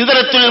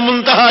സിദ്റത്തുൽ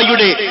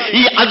മുൻതഹയുടെ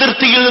ഈ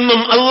അതിർത്തിയിൽ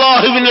നിന്നും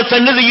അല്ലാഹുവിന്റെ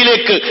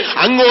സന്നിധിയിലേക്ക്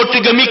അങ്ങോട്ട്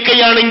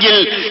ഗമിക്കുകയാണെങ്കിൽ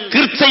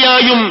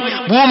തീർച്ചയായും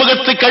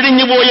ഭൂമുഖത്ത്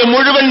കഴിഞ്ഞുപോയ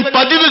മുഴുവൻ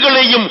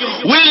പതിവുകളെയും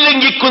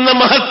ഉല്ലംഘിക്കുന്ന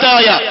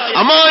മഹത്തായ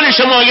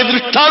അമാനുഷമായ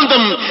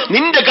ദൃഷ്ടാന്തം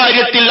നിന്റെ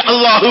കാര്യത്തിൽ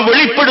അല്ലാഹു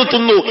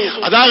വെളിപ്പെടുത്തുന്നു.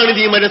 അതാണ്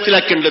നീ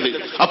മനസ്സിലാക്കേണ്ടത്.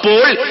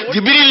 അപ്പോൾ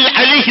ജിബ്രീൽ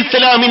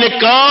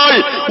അലൈഹിസ്സലാമിനേക്കാൾ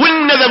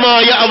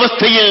ഉന്നതമായ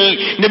അവസ്ഥയിൽ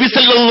നബി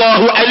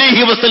സല്ലല്ലാഹു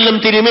അലൈഹി വസല്ലം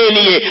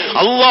തിരുമേനിയെ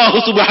അല്ലാഹു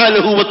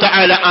സുബ്ഹാനഹു വ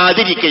തആല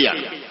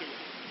ആദരിക്കുകയാണ്.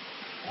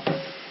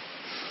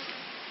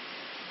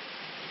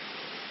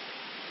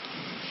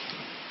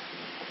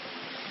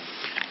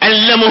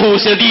 അല്ലമഹു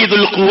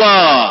ശദീദുൽ ഖുവാ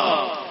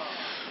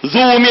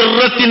ذو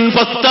مرة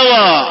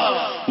فاستوى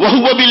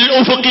وهو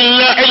بالأفق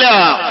الأعلى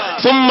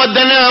ثم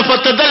دنا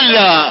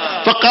فتدلى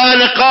فقال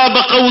قاب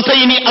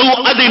قوسين أو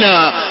أدنى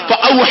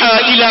فأوحى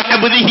إلى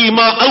عبده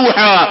ما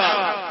أوحى.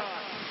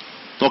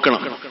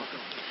 നോക്കണം,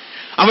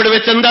 അവിടെ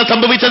വെച്ച് എന്താ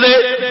സംഭവിച്ചത്?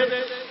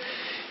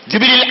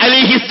 ജിബ്രീൽ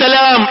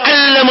അലൈഹിസ്സലാം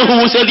അല്ലമഹു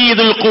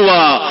ശദീദുൽ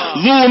ഖുവാ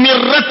ദൂ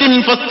മിർറത്തിൻ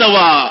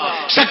ഫസ്തവാ,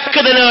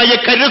 ശക്തനായ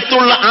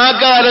കരുത്തുള്ള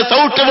ആകാര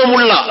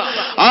സൗഷ്ഠവമുള്ള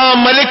ആ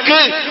മലക്ക്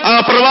ആ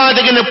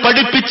പ്രവാചകനെ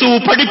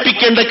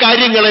പഠിപ്പിക്കേണ്ട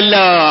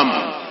കാര്യങ്ങളെല്ലാം.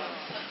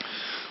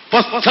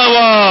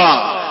 ഫസ്തവാ,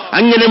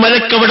 അങ്ങനെ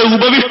മലക്കവിടെ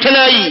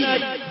ഉപവിഷ്ടനായി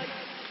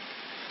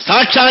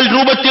സാക്ഷാൽ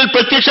രൂപത്തിൽ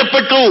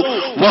പ്രത്യക്ഷപ്പെട്ടു.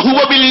 വഹുവ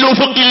ബിൽ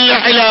ഉഫുഖിൽ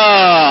അഅ്ലാ,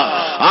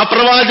 ആ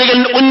പ്രവാചകൻ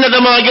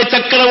ഉന്നതമായ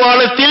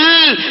ചക്രവാളത്തിൽ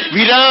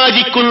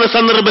വിരാജിക്കുന്ന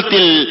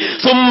സന്ദർഭത്തിൽ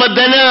സുമ്മ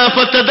ദനാ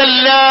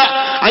ഫതദല്ല,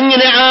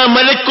 അങ്ങനെ ആ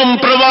മലക്കും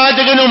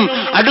പ്രവാചകനും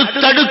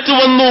അടുത്തടുത്തു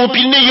വന്നു,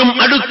 പിന്നെയും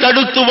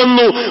അടുത്തടുത്തു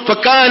വന്നു.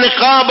 ഫകാന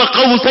ഖാബ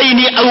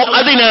ഖൗസൈനി ഔ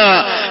അദ്നാ,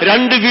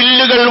 രണ്ട്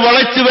വില്ലുകൾ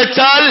വളച്ചു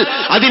വെച്ചാൽ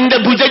അതിന്റെ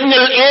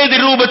ഭുജങ്ങൾ ഏത്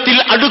രൂപത്തിൽ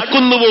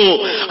അടുക്കുന്നുവോ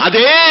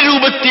അതേ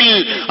രൂപത്തിൽ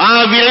ആ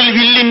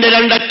വില്ലിന്റെ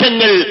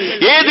രണ്ടറ്റങ്ങൾ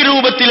ഏത്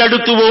രൂപത്തിൽ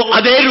അടുത്തുവോ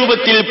അതേ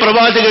രൂപത്തിൽ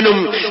പ്രവാചകനും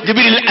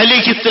ജിബ്രീൽ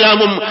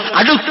അലൈഹിസ്സലാമും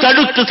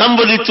അടുത്തടുത്ത്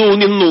സംവദിച്ചു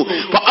നിന്നു.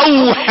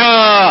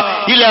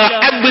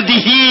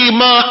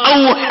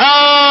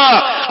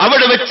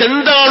 അവിടെ വെച്ച്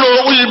എന്താണോ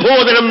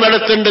ഉത്ബോധനം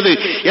നടത്തേണ്ടത്,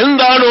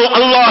 എന്താണോ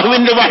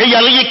അള്ളാഹുവിന്റെ വഹി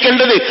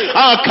അറിയിക്കേണ്ടത്,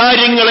 ആ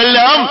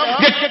കാര്യങ്ങളെല്ലാം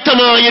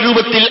വ്യക്തമായ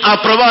രൂപത്തിൽ ആ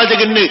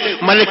പ്രവാചകന്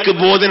മലക്ക്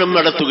ബോധനം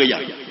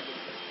നടത്തുകയാണ്.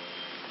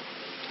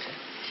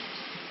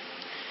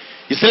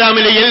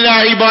 ഇസ്ലാമിലെ എല്ലാ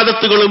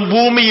ഇബാദത്തുകളും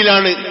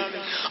ഭൂമിയിലാണ്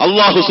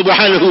അല്ലാഹു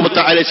സുബ്ഹാനഹു വ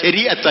തആല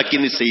ശരീഅത്താക്കി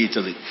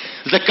നിശ്ചയിച്ചത്.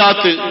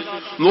 സക്കാത്ത്,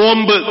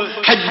 നോമ്പ്,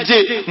 ഹജ്ജ്,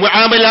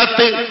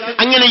 മുആമലാത്ത്,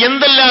 അങ്ങനെ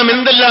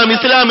എന്തെല്ലാം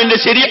ഇസ്ലാമിന്റെ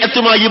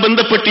ശരീഅത്തുമായി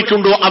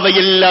ബന്ധപ്പെട്ടിട്ടുണ്ടോ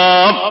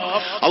അവയെല്ലാം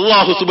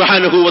അല്ലാഹു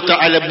സുബ്ഹാനഹു വ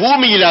തആല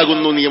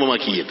ഭൂമിയിലാകുന്നു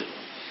നിയമമാക്കിയത്.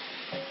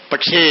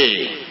 പക്ഷേ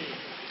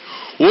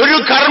ഒരു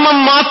കർമ്മം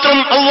മാത്രം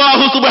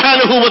അല്ലാഹു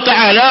സുബ്ഹാനഹു വ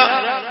തആല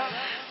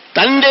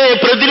തന്റെ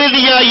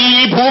പ്രതിനിധിയായി ഈ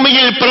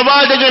ഭൂമിയിൽ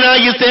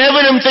പ്രവാചകനായി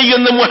സേവനം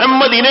ചെയ്യുന്ന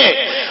മുഹമ്മദിനെ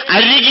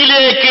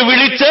അരികിലേക്ക്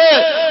വിളിച്ച്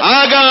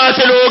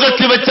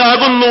ആകാശലോകത്ത്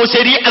വെച്ചാകുന്നു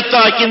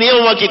ശരീഅത്താക്കി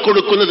നിയമമാക്കി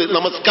കൊടുക്കുന്നത്.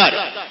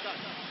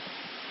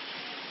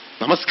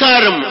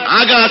 നമസ്കാരം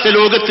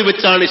ആകാശലോകത്ത്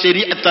വെച്ചാണ്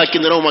ശരീഅത്താക്കി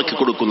നിയമമാക്കി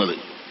കൊടുക്കുന്നത്.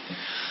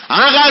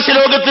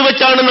 ആകാശലോകത്ത്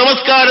വെച്ചാണ്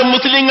നമസ്കാരം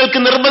മുസ്ലിങ്ങൾക്ക്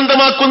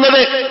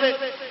നിർബന്ധമാക്കുന്നത്.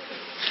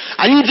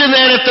 5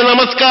 നേരത്തെ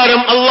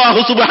നമസ്കാരം അല്ലാഹു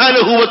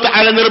സുബ്ഹാനഹു വ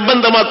തആല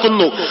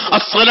നിർബന്ധമാക്കുന്നു.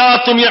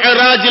 അസ്സലാത്തു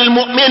മിഅ്റാജുൽ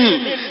മുഅ്മിൻ,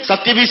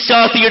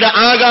 സത്യവിശ്വാസിയുടെ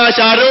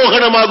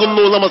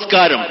ആകാശാരോഹണമാകുന്നു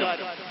നമസ്കാരം.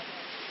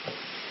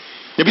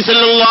 നബി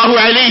സല്ലല്ലാഹു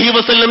അലൈഹി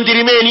വസല്ലം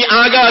തിരുമേനി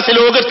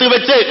ആകാശലോകത്ത്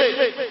വെച്ച്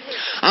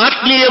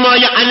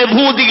ആത്മീയമായ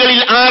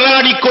അനുഭൂതികളിൽ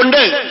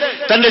ആറാടിക്കൊണ്ട്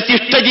തന്റെ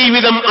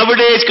ശിഷ്ടജീവിതം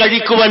അവിടെ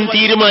കഴിക്കുവാൻ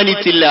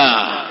തീരുമാനിച്ചില്ല.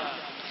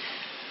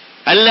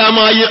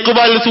 അല്ലാമാ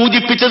ഇഖ്ബാൽ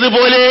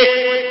സൂചിപ്പിച്ചതുപോലെ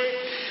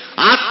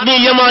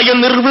ആത്മീയമായ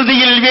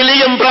നിർവൃതിയിൽ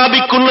വിലയം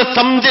പ്രാപിക്കുന്ന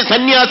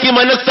സന്യാസി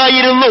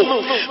മനസ്സായിരുന്നു,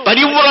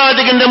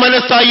 പരിവ്രാജകന്റെ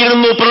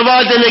മനസ്സായിരുന്നു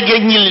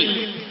പ്രവാചകനിൽ.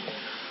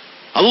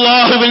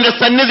 അള്ളാഹുവിന്റെ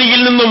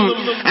സന്നിധിയിൽ നിന്നും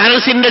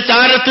അർശിന്റെ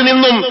ചാരത്ത്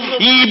നിന്നും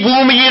ഈ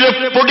ഭൂമിയിലെ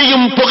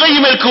പൊടിയും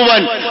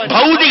പുകയുമേൽക്കുവാൻ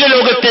ഭൗതിക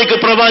ലോകത്തേക്ക്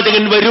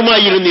പ്രവാചകൻ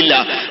വരുമായിരുന്നില്ല.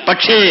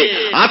 പക്ഷേ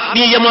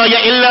ആത്മീയമായ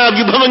എല്ലാ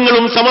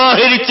വിഭവങ്ങളും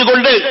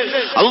സമാഹരിച്ചുകൊണ്ട്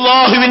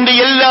അള്ളാഹുവിന്റെ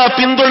എല്ലാ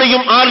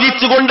പിന്തുണയും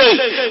ആർജിച്ചുകൊണ്ട്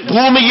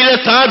ഭൂമിയിലെ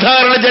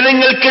സാധാരണ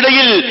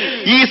ജനങ്ങൾക്കിടയിൽ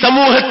ഈ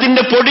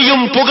സമൂഹത്തിന്റെ പൊടിയും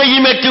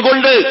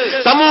പുകയുമേറ്റുകൊണ്ട്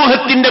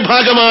സമൂഹത്തിന്റെ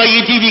ഭാഗമായി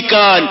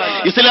ജീവിക്കാൻ,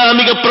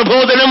 ഇസ്ലാമിക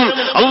പ്രബോധനം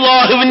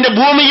അള്ളാഹുവിന്റെ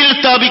ഭൂമിയിൽ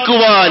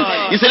സ്ഥാപിക്കുവാൻ,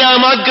 ഇസ്ലാം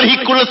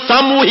ആഗ്രഹിക്കുന്ന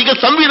സാമൂഹിക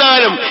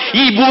സംവിധാനം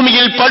ഈ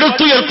ഭൂമിയിൽ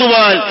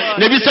പടുത്തുയർത്തുവാൻ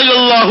നബി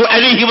സല്ലല്ലാഹു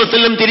അലൈഹി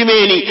വസല്ലം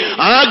തിരുമേനി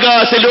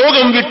ആകാശ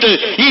ലോകം വിട്ട്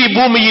ഈ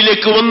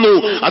ഭൂമിയിലേക്ക് വന്നു.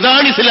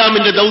 അതാണ്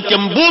ഇസ്ലാമിന്റെ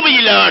ദൗത്യം.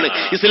 ഭൂമിയിലാണ്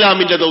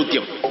ഇസ്ലാമിന്റെ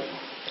ദൗത്യം.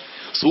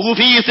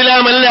 സൂഫി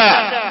ഇസ്ലാമല്ല,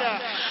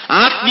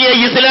 ആത്മീയ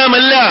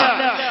ഇസ്ലാമല്ല,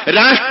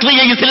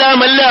 രാഷ്ട്രീയ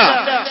ഇസ്ലാമല്ല,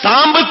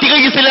 സാമ്പത്തിക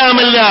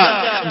ഇസ്ലാമല്ല,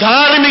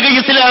 ധാർമ്മിക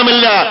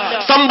ഇസ്ലാമല്ല,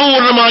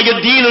 സമ്പൂർണമായ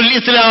ദീനുൽ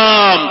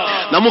ഇസ്ലാം.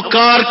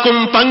 നമുക്കാർക്കും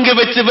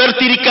പങ്കുവെച്ച്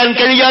വേർതിരിക്കാൻ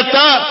കഴിയാത്ത,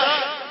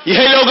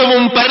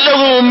 ഇഹലോകവും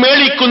പരലോകവും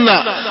മേളിക്കുന്ന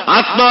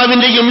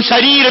ആത്മാവിന്റെയും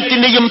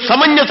ശരീരത്തിന്റെയും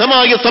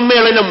സമഞ്ജസമായ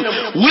സമ്മേളനം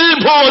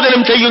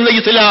ഉത്ബോധനം ചെയ്യുന്ന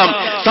ഇസ്ലാം,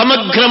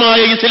 സമഗ്രമായ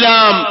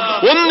ഇസ്ലാം,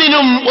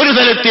 ഒന്നിനും ഒരു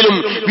തലത്തിലും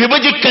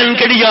വിഭജിക്കാൻ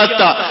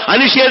കഴിയാത്ത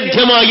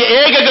അനിഷേധ്യമായ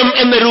ഏകകം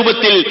എന്ന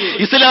രൂപത്തിൽ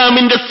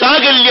ഇസ്ലാമിന്റെ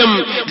സാകല്യം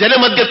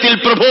ജനമധ്യത്തിൽ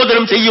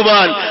പ്രബോധനം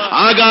ചെയ്യുവാൻ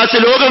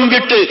ആകാശലോകം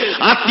വിട്ട്,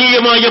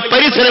 ആത്മീയമായ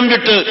പരിസരം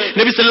വിട്ട്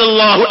നബി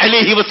സല്ലല്ലാഹു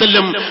അലൈഹി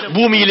വസല്ലം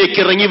ഭൂമിയിലേക്ക്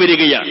ഇറങ്ങി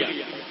വരികയാണ്.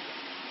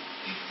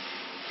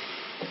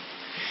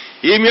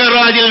 ഈ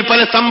മിഅ്റാജിൽ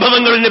പല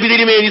സംഭവങ്ങളും നബി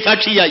തിരുമേനി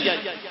സാക്ഷിയായി.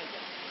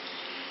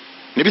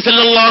 നബി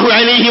സല്ലല്ലാഹു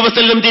അലൈഹി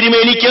വസല്ലം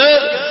തിരുമേനിക്ക്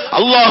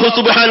അല്ലാഹു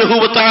സുബ്ഹാനഹു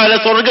വ തആല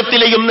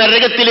സ്വർഗ്ഗത്തിലെയും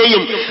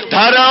നരകത്തിലെയും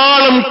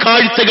ധാരാളം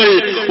കാഴ്ചകൾ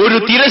ഒരു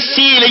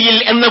തിരശ്ശീലയിൽ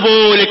എന്ന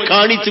പോലെ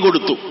കാണിച്ചു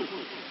കൊടുത്തു.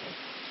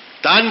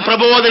 താൻ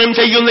പ്രബോധനം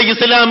ചെയ്യുന്ന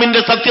ഇസ്ലാമിന്റെ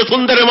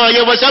സത്യസുന്ദരമായ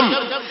വശം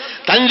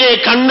തന്റെ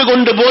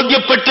കണ്ണുകൊണ്ട്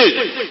ബോധ്യപ്പെട്ട്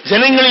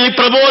ജനങ്ങളിൽ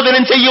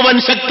പ്രബോധനം ചെയ്യുവാൻ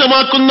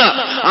ശക്തമാക്കുന്ന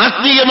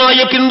ആത്മീയമായ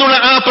പിന്തുണ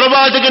ആ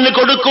പ്രവാചകന്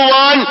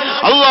കൊടുക്കുവാൻ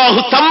അള്ളാഹു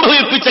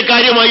സംഭവിപ്പിച്ച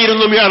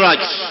കാര്യമായിരുന്നു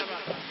മിഅ്റാജ്.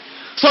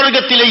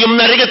 സ്വർഗത്തിലെയും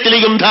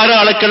നരകത്തിലെയും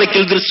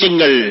ധാരാളക്കണക്കിൽ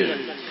ദൃശ്യങ്ങൾ.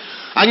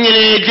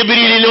 അങ്ങനെ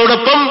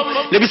ജിബ്രീലിനോടൊപ്പം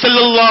നബി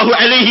സല്ലല്ലാഹു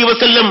അലൈഹി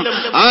വസല്ലം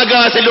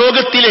ആകാശ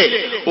ലോകത്തിലെ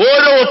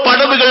ഓരോ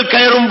പടവുകൾ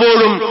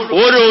കയറുമ്പോഴും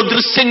ഓരോ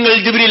ദൃശ്യങ്ങൾ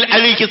ജിബ്രീൽ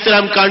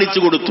അലൈഹിസ്സലാം കാണിച്ചു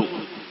കൊടുത്തു.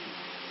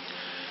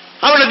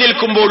 അവിടെ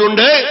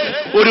നിൽക്കുമ്പോഴുണ്ട്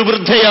ഒരു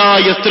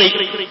വൃദ്ധയായ സ്ത്രീ,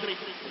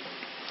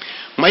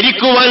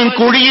 മരിക്കുവാൻ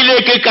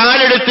കുഴിയിലേക്ക്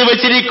കാലെടുത്ത്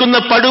വെച്ചിരിക്കുന്ന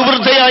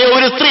പടുവൃദ്ധയായ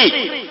ഒരു സ്ത്രീ.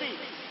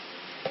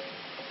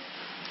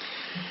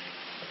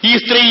 ഈ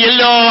സ്ത്രീ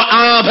എല്ലാ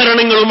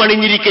ആഭരണങ്ങളും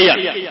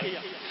അണിഞ്ഞിരിക്കുകയാണ്.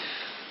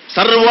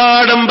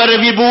 സർവാഡംബര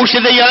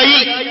വിഭൂഷിതയായി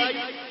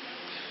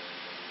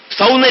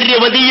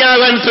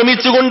സൗന്ദര്യവതിയാകാൻ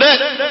ശ്രമിച്ചുകൊണ്ട്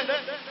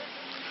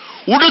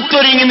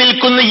ഉടുത്തൊരുങ്ങി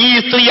നിൽക്കുന്ന ഈ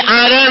സ്ത്രീ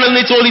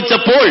ആരാണെന്ന്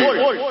ചോദിച്ചപ്പോൾ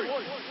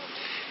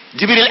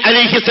ജിബ്രീൽ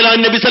അലൈഹിസ്സലാം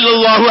നബി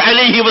സല്ലല്ലാഹു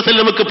അലൈഹി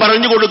വസല്ലമക്ക്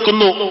പറഞ്ഞു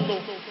കൊടുക്കുന്നു,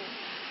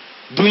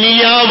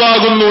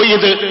 ദുനിയാവാകുന്നു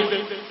ഇത്,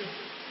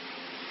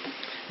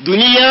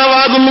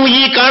 ദുനിയാവാകുന്നു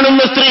ഈ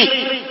കാണുന്ന സ്ത്രീ.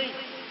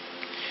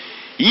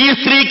 ഈ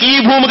സ്ത്രീക്ക് ഈ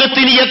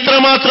ഭൂമുഖത്തിന്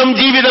എത്രമാത്രം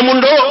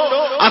ജീവിതമുണ്ടോ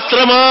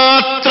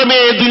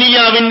അത്രമാത്രമേ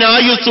ദുനിയാവിന്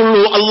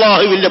ആയുസ്സുള്ളൂ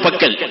അള്ളാഹുവിന്റെ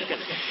പക്കൽ.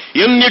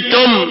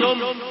 എന്നിട്ടും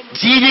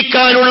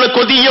ജീവിക്കാനുള്ള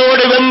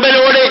കൊതിയോടെ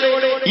വെമ്പലോടെ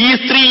ഈ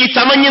സ്ത്രീ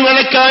ചമഞ്ഞു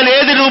നടക്കാൻ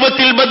ഏത്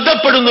രൂപത്തിൽ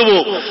ബന്ധപ്പെടുന്നുവോ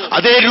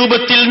അതേ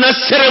രൂപത്തിൽ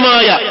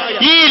നശ്വരമായ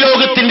ഈ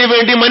ലോകത്തിന്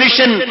വേണ്ടി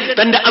മനുഷ്യൻ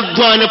തന്റെ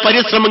അധ്വാന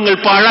പരിശ്രമങ്ങൾ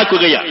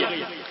പാഴാക്കുകയാണ്.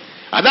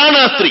 അതാണ്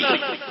ആ സ്ത്രീ.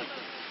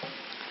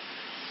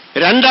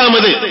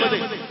 രണ്ടാമത്,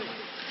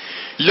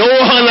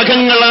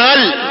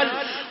 ലോഹനഖങ്ങളാൽ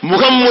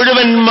മുഖം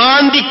മുഴുവൻ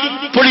മാന്തി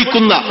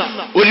പൊളിക്കുന്ന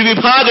ഒരു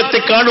വിഭാഗത്തെ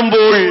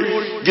കാണുമ്പോൾ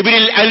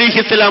ജിബ്രീൽ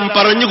അലൈഹിസ്സലാം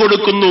പറഞ്ഞു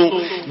കൊടുക്കുന്നു,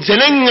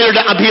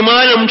 ജനങ്ങളുടെ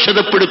അഭിമാനം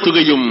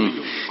ക്ഷതപ്പെടുത്തുകയും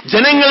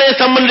ജനങ്ങളെ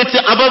സംബന്ധിച്ച്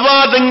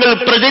അപവാദങ്ങൾ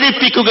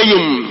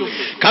പ്രചരിപ്പിക്കുകയും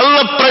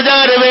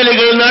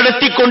കള്ളപ്രചാരവേലകൾ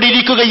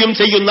നടത്തിക്കൊണ്ടിരിക്കുകയും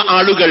ചെയ്യുന്ന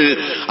ആളുകൾ,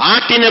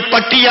 ആട്ടിനെ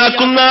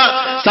പട്ടിയാക്കുന്ന,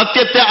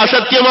 സത്യത്തെ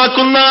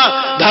അസത്യമാക്കുന്ന,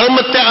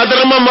 ധർമ്മത്തെ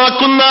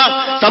അധർമ്മമാക്കുന്ന,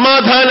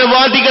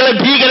 സമാധാനവാദികളെ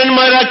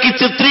ഭീകരന്മാരാക്കി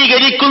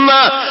ചിത്രീകരിക്കുന്ന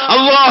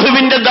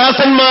അല്ലാഹുവിന്റെ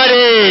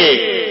ദാസന്മാരെ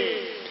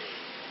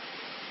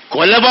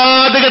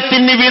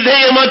കൊലപാതകത്തിന്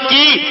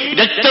വിധേയമാക്കി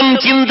രക്തം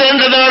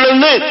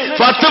ചിന്തേണ്ടതാണെന്ന്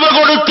ഫത്വ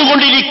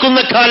കൊടുത്തുകൊണ്ടിരിക്കുന്ന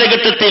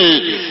കാലഘട്ടത്തിൽ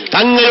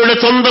തങ്ങളുടെ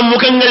സ്വന്തം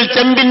മുഖങ്ങൾ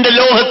ചെമ്പിന്റെ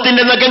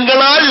ലോഹത്തിന്റെ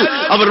നഖങ്ങളാൽ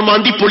അവർ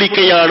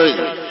മാന്തിപ്പൊളിക്കുകയാണ്.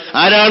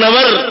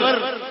 ആരാണവർ?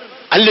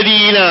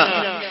 അല്ലദീന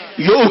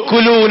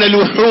യഅ്കുലൂന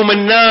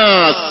ലുഹൂമൻ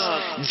നാസ്,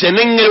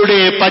 ജനങ്ങളുടെ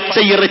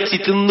പച്ചയിറച്ചി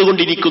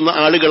തിന്നുകൊണ്ടിരിക്കുന്ന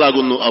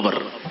ആളുകളാകുന്നു അവർ.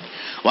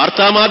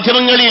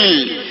 വാർത്താമാധ്യമങ്ങളിൽ,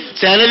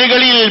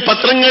 ചാനലുകളിൽ,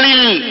 പത്രങ്ങളിൽ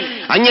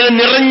അങ്ങനെ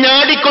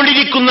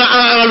നിറഞ്ഞാടിക്കൊണ്ടിരിക്കുന്ന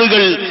ആ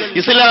ആളുകൾ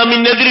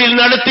ഇസ്ലാമിനെതിരിൽ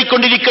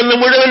നടത്തിക്കൊണ്ടിരിക്കുന്ന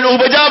മുഴുവൻ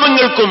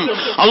ഉപജാപങ്ങൾക്കും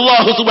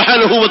അല്ലാഹു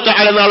സുബ്ഹാനഹു വ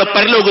തആല നാളെ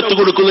പരലോകത്ത്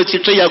കൊടുക്കുന്ന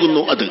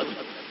ശിക്ഷയാകുന്നു അത്.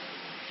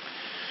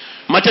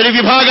 മറ്റൊരു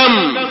വിഭാഗം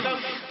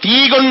തീ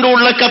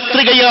കൊണ്ടുള്ള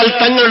കത്രികയാൽ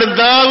തങ്ങളുടെ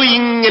നാവ്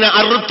ഇങ്ങനെ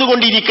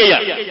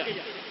അറുത്തുകൊണ്ടിരിക്കുകയാണ്.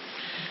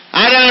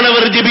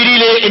 ആരാണവർ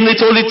ജിബ്രീലേ എന്ന്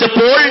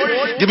ചോദിച്ചപ്പോൾ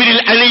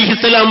ജിബ്രീൽ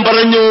അലൈഹിസ്സലാം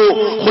പറഞ്ഞു,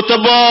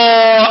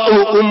 ഖുതുബാഉ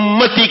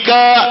ഉമ്മതിക,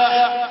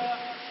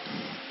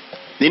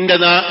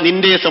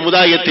 നിന്റെ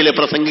സമുദായത്തിലെ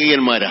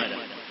പ്രസംഗികന്മാരാണ്.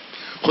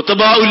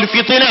 ഖുതുബാഉൽ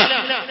ഫിത്ന,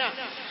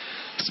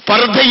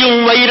 സ്പർദ്ധയും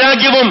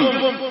വൈരാഗ്യവും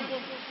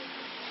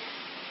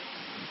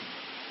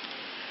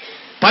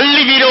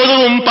പള്ളി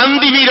വിരോധവും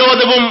പന്തി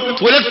വിരോധവും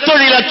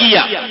തുലത്തൊഴിലാക്കിയ,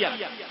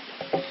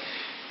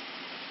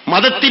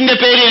 മതത്തിന്റെ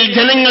പേരിൽ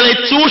ജനങ്ങളെ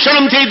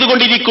ചൂഷണം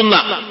ചെയ്തുകൊണ്ടിരിക്കുന്ന,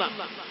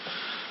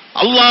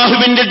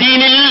 അള്ളാഹുവിന്റെ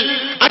ദീനിൽ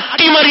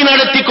അട്ടിമറി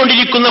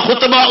നടത്തിക്കൊണ്ടിരിക്കുന്ന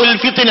ഖുതുബാഉൽ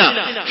ഫിത്ന,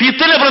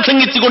 ഫിത്ന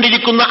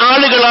പ്രസംഗിച്ചുകൊണ്ടിരിക്കുന്ന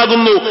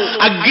ആളുകളാകുന്നു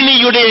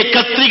അഗ്നിയുടെ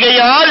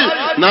കത്രികയാൽ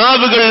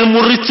നാവുകൾ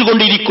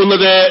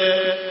മുറിച്ചുകൊണ്ടിരിക്കുന്നത്.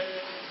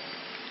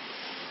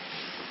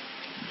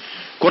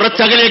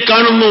 കുറച്ചകലെ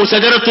കാണുന്നു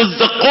ശജറത്തു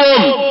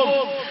സഖൂം,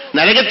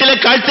 നരകത്തിലെ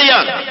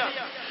കാഴ്ചയാണ്.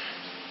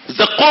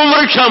 സഖൂം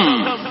വൃക്ഷം,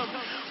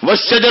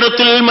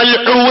 വശജറത്തുൽ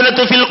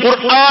മൽഊനതു ഫിൽ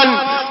ഖുർആൻ,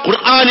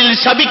 ഖുർആനിൽ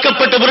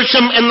ശപിക്കപ്പെട്ട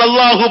വൃക്ഷം എന്ന്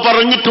അല്ലാഹു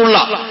പറഞ്ഞിട്ടുള്ള,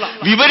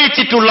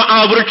 വിവരിച്ചിട്ടുള്ള ആ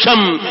വൃക്ഷം,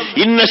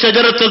 ഇന്ന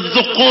ശജറത്തുൽ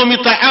സഖൂമി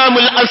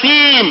തആമുൽ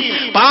അസീം,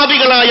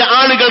 പാപികളായ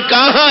ആളുകൾക്ക്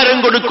ആഹാരം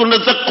കൊടുക്കുന്ന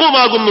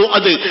സഖൂമാകുന്നു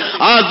അത്.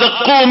 ആ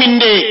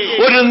സഖൂമിന്റെ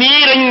ഒരു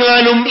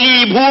നീരെങ്ങാനും ഈ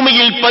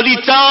ഭൂമിയിൽ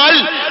പതിച്ചാൽ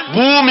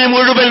ഭൂമി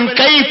മുഴുവൻ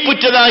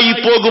കൈപ്പുറ്റതായി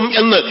പോകും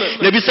എന്ന്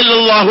നബി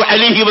സല്ലല്ലാഹു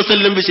അലൈഹി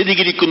വസല്ലം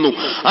വിശദീകരിക്കുന്നു.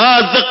 ആ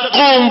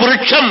സഖൂം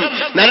വൃക്ഷം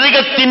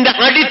നരകത്തിന്റെ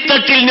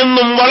അടിത്തട്ടിൽ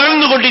നിന്നും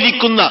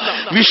വളർന്നുകൊണ്ടിരിക്കുന്ന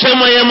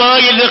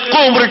വിഷമയമായ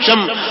സഖൂം വൃക്ഷം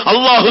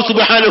അല്ലാഹു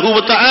സുബ്ഹാനഹു വ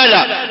തആല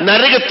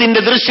നരകത്തിന്റെ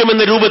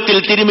ദൃശ്യമെന്ന രൂപത്തിൽ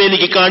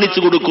തിരുമേനിക്ക് കാണിച്ചു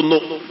കൊടുക്കുന്നു.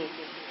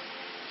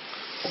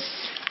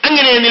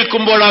 അങ്ങനെ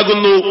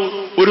നിൽക്കുമ്പോഴാകുന്നു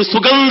ഒരു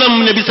സുഗന്ധം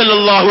നബി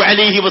സല്ലല്ലാഹു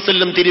അലൈഹി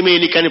വസല്ലം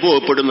തിരുമേനിക്ക്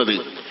അനുഭവപ്പെടുന്നത്.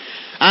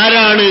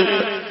 ആരാണ്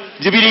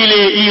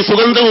ജിബ്രീലെ ഈ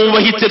സുഗന്ധവും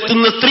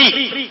വഹിച്ചെത്തുന്ന സ്ത്രീ?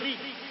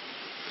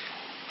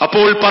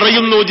 അപ്പോൾ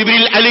പറയുന്നു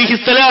ജിബ്രീൽ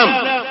അലൈഹിസ്സലാം,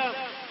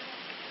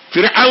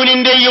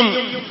 ഫിർഔനിന്റെയും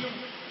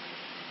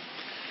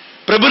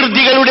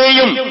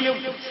പ്രവൃത്തികളുടെയും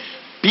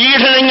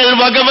പീഡനങ്ങൾ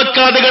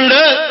വകവെക്കാതെ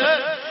കണ്ട്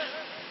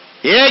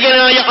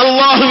ഏകനായ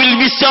അള്ളാഹുവിൽ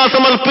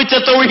വിശ്വാസമർപ്പിച്ച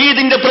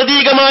തൗഹീദിന്റെ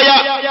പ്രതീകമായ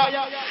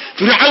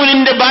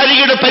ഫിർഔനിന്റെ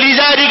ഭാര്യയുടെ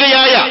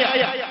പരിചാരികയായ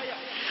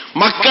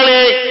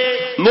മക്കളെ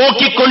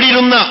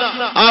നോക്കിക്കൊണ്ടിരുന്ന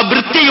ആ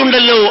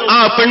വൃത്തിയുണ്ടല്ലോ, ആ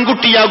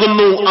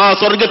പെൺകുട്ടിയാകുന്നു ആ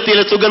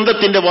സ്വർഗത്തിലെ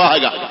സുഗന്ധത്തിന്റെ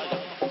വാഹക.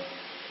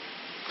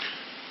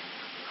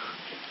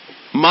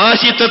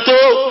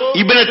 മാഷിത്തോ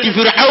ഇബ്നത്തി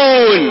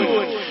ഫിർഔൻ,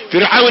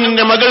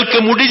 ഫിർഔനിന്റെ മകൾക്ക്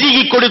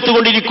മുടിചീകി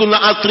കൊടുത്തുകൊണ്ടിരിക്കുന്ന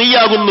ആ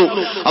സ്ത്രീയാകുന്നു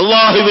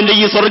അള്ളാഹുവിന്റെ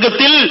ഈ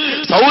സ്വർഗത്തിൽ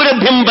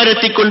സൗരഭ്യം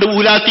പരത്തിക്കൊണ്ട്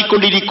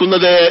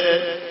ഊലാത്തിക്കൊണ്ടിരിക്കുന്നത്.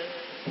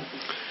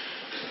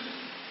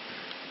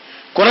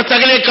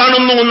 കുറച്ചകലെ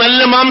കാണുന്നു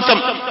നല്ല മാംസം,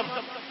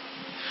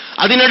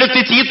 അതിനടുത്ത്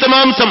ചീത്ത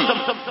മാംസം.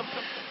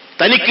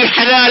 തനിക്ക്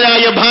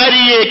ഹലാലായ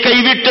ഭാര്യയെ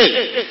കൈവിട്ട്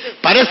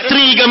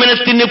പരസ്ത്രീ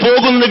ഗമനത്തിന്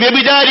പോകുന്ന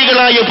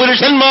വ്യഭിചാരികളായ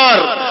പുരുഷന്മാർ,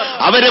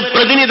 അവരെ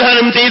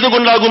പ്രതിനിധാനം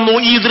ചെയ്തുകൊണ്ടാകുന്നു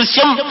ഈ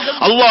ദൃശ്യം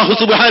അല്ലാഹു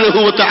സുബ്ഹാനഹു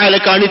വ തആല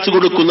കാണിച്ചു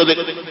കൊടുക്കുന്നത്.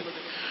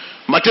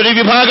 മറ്റൊരു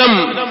വിഭാഗം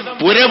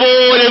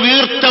പുരപോലെ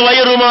വീർത്ത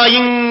വയറുമായി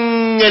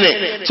ഇങ്ങനെ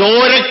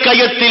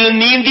ചോരക്കയത്തിൽ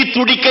നീന്തി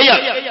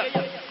തുടിക്കയാണ്.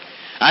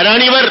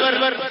 ആരാണിവർ?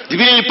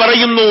 ജിബ്രീൽ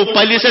പറയുന്നു,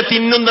 പലിശ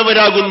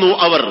തിന്നുന്നവരാകുന്നു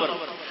അവർ.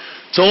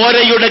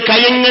 ചോരയുടെ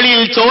കയങ്ങളിൽ,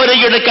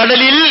 ചോരയുടെ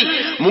കടലിൽ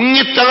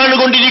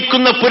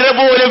മുങ്ങിത്താണുകൊണ്ടിരിക്കുന്ന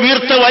പുരപോലെ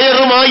വീർത്ത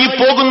വയറുമായി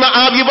പോകുന്ന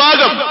ആ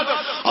വിഭാഗം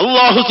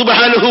അല്ലാഹു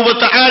സുബ്ഹാനഹു വ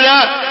തആല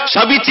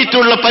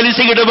ശപിച്ചിട്ടുള്ള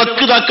പലിശയുടെ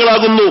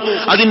വക്താക്കളാകുന്നു,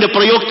 അതിന്റെ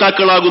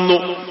പ്രയോക്താക്കളാകുന്നു.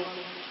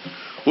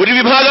 ഒരു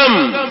വിഭാഗം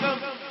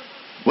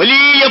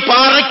വലിയ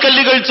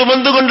പാറക്കല്ലുകൾ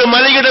ചുമന്നുകൊണ്ട്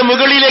മലയുടെ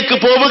മുകളിലേക്ക്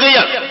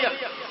പോവുകയാണ്.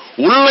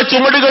 ഉള്ള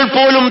ചുമടുകൾ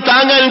പോലും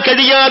താങ്ങാൻ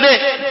കഴിയാതെ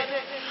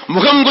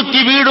മുഖം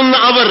കുത്തി വീഴുന്ന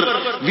അവർ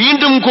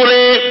വീണ്ടും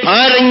കുറെ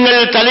ഭാരങ്ങൾ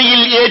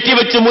തലയിൽ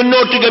ഏറ്റിവെച്ച്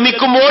മുന്നോട്ട്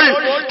ഗമിക്കുമ്പോൾ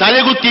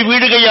തലകുത്തി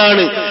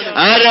വീഴുകയാണ്.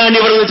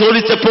 ആരാണിവർ എന്ന്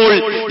ചോദിച്ചപ്പോൾ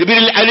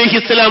ജിബ്രീൽ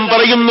അലൈഹിസ്സലാം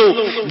പറയുന്നു,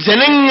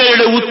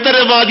 ജനങ്ങളുടെ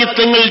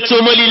ഉത്തരവാദിത്തങ്ങൾ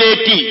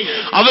ചുമലിലേറ്റി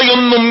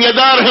അവയൊന്നും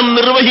യഥാർത്ഥം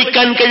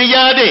നിർവഹിക്കാൻ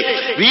കഴിയാതെ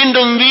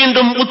വീണ്ടും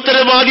വീണ്ടും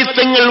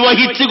ഉത്തരവാദിത്തങ്ങൾ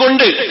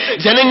വഹിച്ചുകൊണ്ട്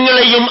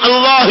ജനങ്ങളെയും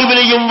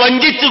അല്ലാഹുവിനെയും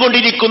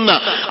വഞ്ചിച്ചുകൊണ്ടിരിക്കുന്ന,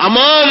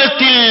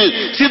 അമാനത്തിൽ,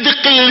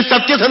 സിദ്ഖിൽ,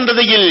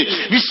 സത്യസന്ധതയിൽ,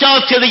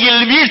 വിശ്വാസ്യതയിൽ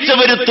വീഴ്ച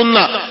വരുത്തുന്ന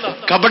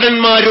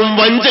കപടന്മാരും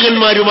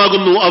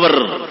വഞ്ചകന്മാരുമാകുന്നു അവർ.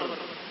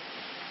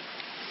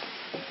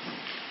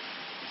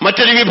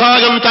 മറ്റൊരു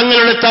വിഭാഗം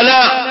തങ്ങളുടെ തല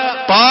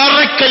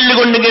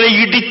പാറക്കല്ലുകൊണ്ടിങ്ങനെ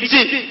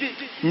ഇടിച്ച്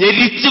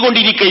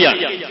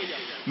ഞെരിച്ചുകൊണ്ടിരിക്കുകയാണ്.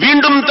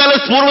 വീണ്ടും തല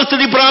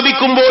പൂർവസ്ഥിതി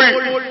പ്രാപിക്കുമ്പോൾ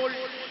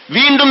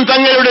വീണ്ടും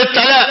തങ്ങളുടെ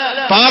തല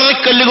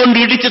പാറക്കല്ലുകൊണ്ട്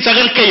ഇടിച്ച്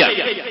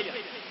തകർക്കുകയാണ്.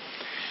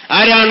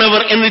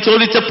 ആരാണവർ എന്ന്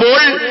ചോദിച്ചപ്പോൾ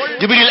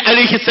ജിബ്രീൽ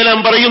അലൈഹിസ്സലാം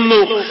പറയുന്നു,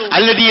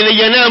 അല്ലദീന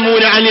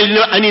യനാമൂന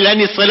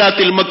അനിൽ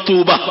സ്വലാത്തിൽ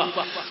മക്തൂബ.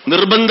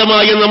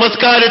 നിർബന്ധമായ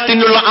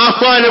നമസ്കാരത്തിനുള്ള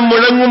ആഹ്വാനം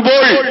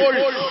മുഴങ്ങുമ്പോൾ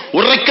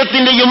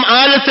ഉറക്കത്തിന്റെയും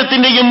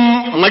ആലസ്യത്തിന്റെയും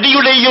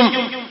മടിയുടെയും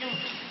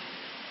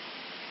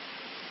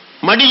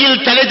മടിയിൽ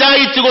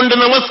തലചായിച്ചുകൊണ്ട്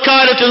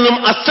നമസ്കാരത്തിൽ നിന്നും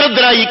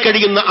അശ്രദ്ധരായി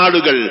കഴിയുന്ന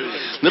ആളുകൾ,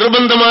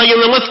 നിർബന്ധമായ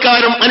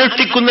നമസ്കാരം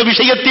അനുഷ്ഠിക്കുന്ന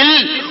വിഷയത്തിൽ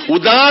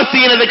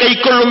ഉദാസീനത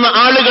കൈക്കൊള്ളുന്ന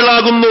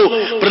ആളുകളാകുന്നു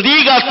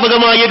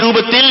പ്രതീകാത്മകമായ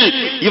രൂപത്തിൽ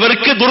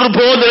ഇവർക്ക്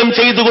ദുർബോധനം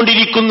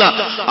ചെയ്തുകൊണ്ടിരിക്കുന്ന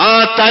ആ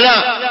തല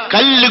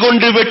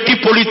കല്ലുകൊണ്ട്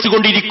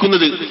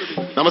വെട്ടിപ്പൊളിച്ചുകൊണ്ടിരിക്കുന്നത്.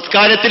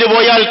 നമസ്കാരത്തിന്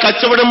പോയാൽ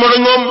കച്ചവടം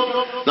മുടങ്ങും,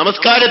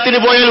 നമസ്കാരത്തിന്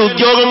പോയാൽ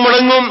ഉദ്യോഗം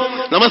മുടങ്ങും,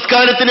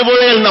 നമസ്കാരത്തിന്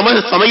പോയാൽ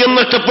സമയം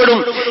നഷ്ടപ്പെടും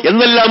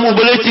എന്നെല്ലാം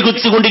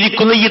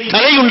ഉപദേശിച്ചുകൊണ്ടിരിക്കുന്ന ഈ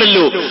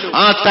തലയുണ്ടല്ലോ,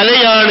 ആ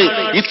തലയാണ്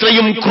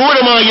ഇത്രയും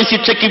ക്രൂരമായ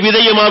ശിക്ഷയ്ക്ക്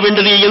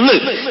വിധേയമാവേണ്ടത് എന്ന്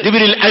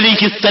ജിബ്രീൽ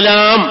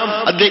അലൈഹിസ്സലാം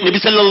നബി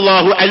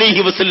സല്ലല്ലാഹു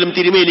അലൈഹി വസല്ലം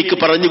തിരുമേനിക്ക്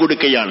പറഞ്ഞു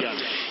കൊടുക്കുകയാണ്.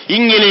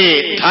 ഇങ്ങനെ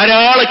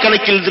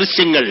ധാരാളക്കണക്കിൽ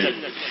ദൃശ്യങ്ങൾ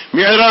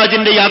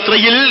മിഅ്റാജിന്റെ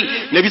യാത്രയിൽ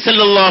നബി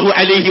സല്ലല്ലാഹു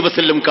അലൈഹി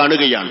വസല്ലം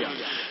കാണുകയാണ്.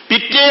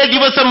 പിറ്റേ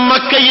ദിവസം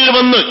മക്കയിൽ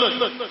വന്ന്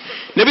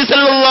നബി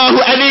സല്ലല്ലാഹു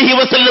അലൈഹി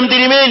വസല്ലം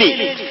തിരുമേനി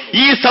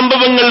ഈ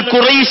സംഭവങ്ങൾ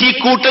ഖുറൈശി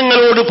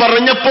കൂട്ടങ്ങളോട്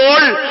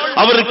പറഞ്ഞപ്പോൾ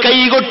അവർ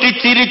കൈകൊട്ടി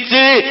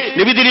ചിരിച്ച്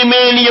നബി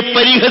തിരുമേനിയെ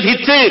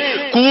പരിഹസിച്ച്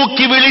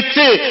കൂക്കി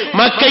വിളിച്ച്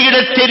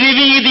മക്കയുടെ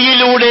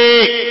തെരുവീതിയിലൂടെ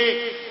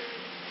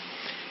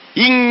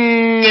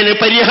ഇങ്ങനെ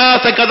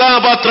പരിഹാസ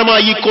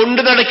കഥാപാത്രമായി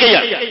കൊണ്ടു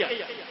നടക്കുകയാണ്.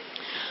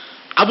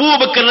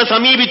 അബൂബക്കറിനെ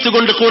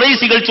സമീപിച്ചുകൊണ്ട്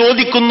ഖുറൈശികൾ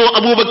ചോദിക്കുന്നു,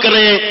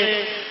 അബൂബക്കറെ,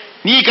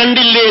 നീ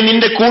കണ്ടില്ലേ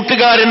നിന്റെ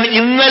കൂട്ടുകാരൻ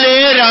ഇന്നലെ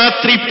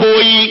രാത്രി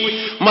പോയി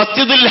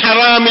മസ്ജിദുൽ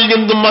ഹറാമിൽ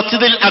നിന്നും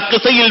മസ്ജിദുൽ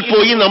അഖ്സയിൽ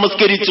പോയി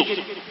നമസ്കരിച്ചു,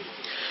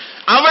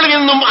 അവിടെ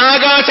നിന്നും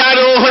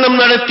ആകാശാരോഹണം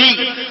നടത്തി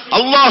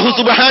അല്ലാഹു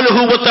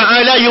സുബ്ഹാനഹു വ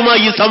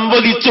തആലയുമായി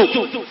സംവദിച്ചു,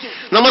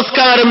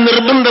 നമസ്കാരം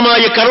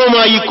നിർബന്ധമായ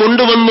കർമ്മമായി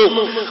കൊണ്ടുവന്നു.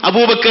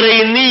 അബൂബക്കറെ,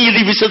 നീ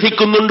ഇത്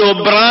വിശ്വസിക്കുന്നുണ്ടോ?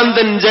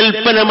 ഭ്രാന്തൻ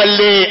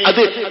ജൽപ്പനമല്ലേ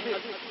അത്?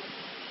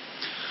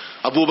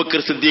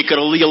 അബൂബക്കർ സിദ്ദീഖ്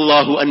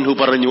റളിയല്ലാഹു അൻഹു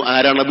പറഞ്ഞു,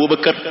 ആരാണ്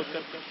അബൂബക്കർ?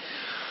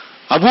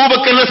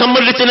 അബൂബക്കറിനെ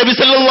സംബന്ധിച്ച് നബി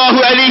സല്ലല്ലാഹു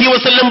അലൈഹി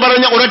വസല്ലം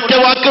പറഞ്ഞ ഒരൊറ്റ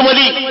വാക്ക്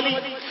മതി,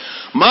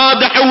 മാ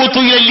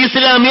ദഅവതു ഇലൽ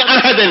ഇസ്ലാമി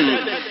അഹദൻ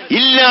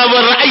ഇല്ലാ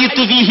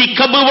വറഅയ്തു ഫീഹി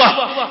കബ്വ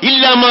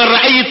ഇല്ലാ മാ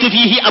റഅയ്തു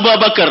ഫീഹി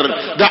അബൂബക്കർ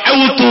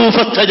ദഅവതു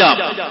ഫസ്തജാബ.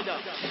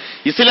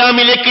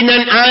 ഇസ്ലാമിലേക്ക്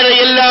ഞാൻ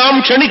ആരെയെല്ലാം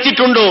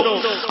ക്ഷണിച്ചിട്ടുണ്ടോ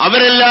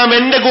അവരെല്ലാം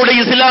എന്റെ കൂടെ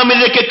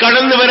ഇസ്ലാമിലേക്ക്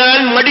കടന്നു വരാൻ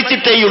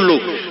മടിച്ചിട്ടേയുള്ളൂ.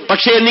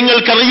 പക്ഷേ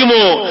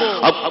നിങ്ങൾക്കറിയുമോ,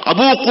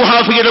 അബൂ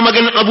ഖുഹാഫയുടെ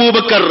മകൻ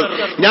അബൂബക്കർ,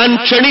 ഞാൻ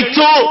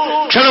ക്ഷണിച്ചു,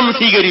 ക്ഷണം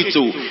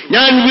സ്വീകരിച്ചു,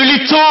 ഞാൻ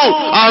വിളിച്ചു,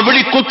 ആ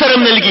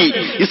വിളിക്കുത്തരം നൽകി,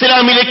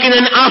 ഇസ്ലാമിലേക്ക്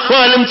ഞാൻ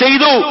ആഹ്വാനം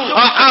ചെയ്തു,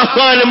 ആ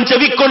ആഹ്വാനം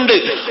ചെവിക്കൊണ്ട്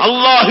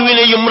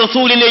അള്ളാഹുവിനെയും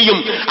റസൂലിനെയും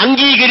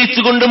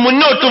അംഗീകരിച്ചുകൊണ്ട്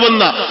മുന്നോട്ട്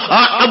വന്ന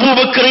ആ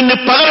അബൂബക്കറിന്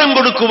പകരം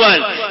കൊടുക്കുവാൻ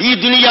ഈ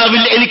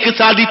ദുനിയാവിൽ എനിക്ക്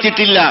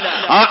സാധിച്ചിട്ടില്ല.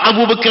 ആ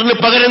അബൂബക്കറിന്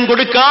പകരം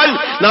കൊടുക്കാൻ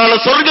നാളെ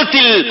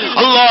സ്വർഗത്തിൽ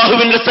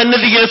അള്ളാഹുവിന്റെ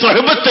സന്നദ്ധിയിലെ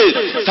സ്വഹബത്ത്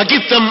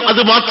സഖിത്വം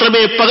അത്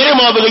മാത്രമേ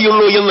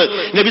പകരമാവുകയുള്ളൂ എന്ന്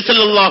നബി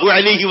സല്ലല്ലാഹു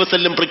അലൈഹി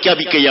വസല്ലം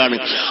പ്രഖ്യാപിക്കുകയാണ്.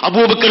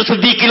 അബൂബക്കർ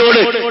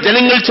സിദ്ദീഖിനോട്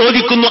ജനങ്ങൾ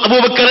ചോദിക്കുന്നു,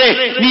 അബൂബക്കറെ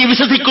നീ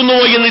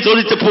വിശ്വസിക്കുന്നുവോ എന്ന്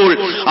ചോദിച്ചപ്പോൾ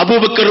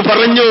അബൂബക്കർ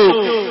പറഞ്ഞു,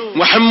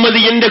 മുഹമ്മദ്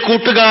എന്റെ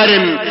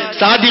കൂട്ടുകാരൻ,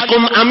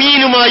 സാദിഖും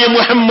അമീനുമായ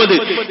മുഹമ്മദ്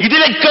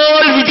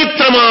ഇതിനേക്കാൾ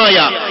വിചിത്രമായ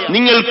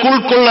നിങ്ങൾക്ക്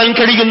ഉൾക്കൊള്ളാൻ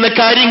കഴിയുന്ന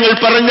കാര്യങ്ങൾ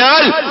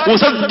പറഞ്ഞാൽ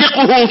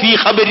ഉസദ്ദിഖുഹു ഫീ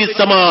ഖബരി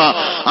സമാ,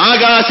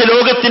 ആകാശ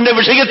ലോകത്തിന്റെ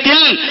വിഷയത്തിൽ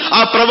ആ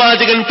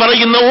പ്രവാചകൻ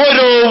പറയുന്ന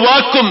ഓരോ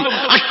വാക്കും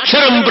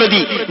അക്ഷരം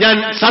പ്രതി ഞാൻ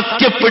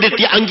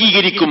സത്യപ്പെടുത്തി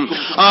അംഗീകരിക്കും.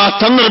 ആ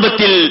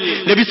സന്ദർഭത്തിൽ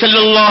നബി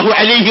സല്ലല്ലാഹു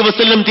അലൈഹി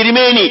വസല്ലം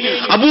തിരുമേനി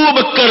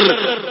അബൂബക്കർ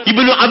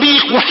ഇബ്നു അബീ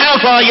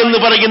ഖുഹാഫ എന്ന്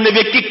പറയുന്ന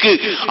വ്യക്തിക്ക്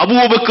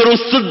അബൂബക്കർ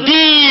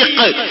സിദ്ദീഖ്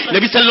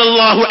നബി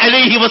സല്ലല്ലാഹു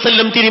അലൈഹി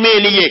വസല്ലം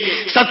തിരുമേനിയെ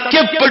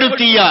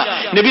സത്യപ്പെടുത്തിയ,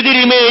 നബി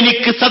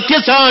തിരുമേനിക്ക്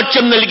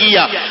സത്യസാക്ഷ്യം നൽകിയ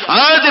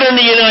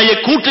ആദരണീയനായ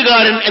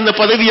കൂട്ടുകാരൻ എന്ന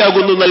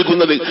പദവിയാകുന്നു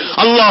നൽകുന്നത്.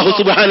 അല്ലാഹു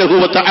സുബ്ഹാനഹു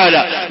വ തആല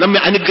നമ്മെ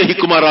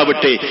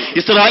അനുഗ്രഹിക്കുമാറാവട്ടെ.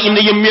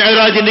 ഇസ്രാഇന്റെയും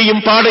മിഅ്റാജിന്റെയും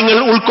പാഠങ്ങൾ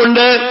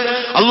ഉൾക്കൊണ്ട്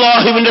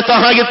അള്ളാഹുവിന്റെ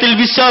സഹായത്തിൽ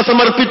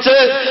വിശ്വാസമർപ്പിച്ച്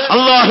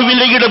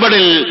അള്ളാഹുവിന്റെ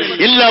ഇടപെടൽ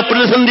എല്ലാ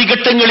പ്രതിസന്ധി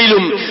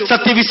ഘട്ടങ്ങളിലും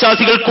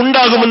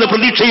സത്യവിശ്വാസികൾക്കുണ്ടാകുമെന്ന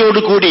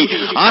പ്രതീക്ഷയോടുകൂടി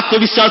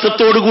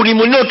ആത്മവിശ്വാസത്തോടുകൂടി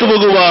മുന്നോട്ടു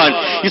പോകുവാൻ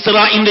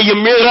ഇസ്രാഇന്റെയും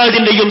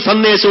മിഅ്റാജിന്റെയും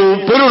സന്ദേശവും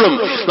പൊരുളും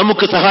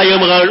നമുക്ക്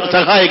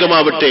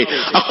സഹായകമാവട്ടെ.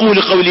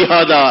 അഖൂലു ഖൗലി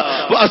ഹാദാ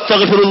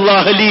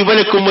വഅസ്തഗ്ഫിറുല്ലാഹ ലീ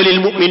വലക്കും വലിൽ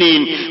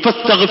മുഅ്മിനീൻ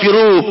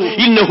ഫസ്തഗ്ഫിറൂഹു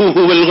ഇന്നഹു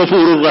ഹുവൽ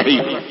ഗഫൂറുർ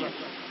റഹീം.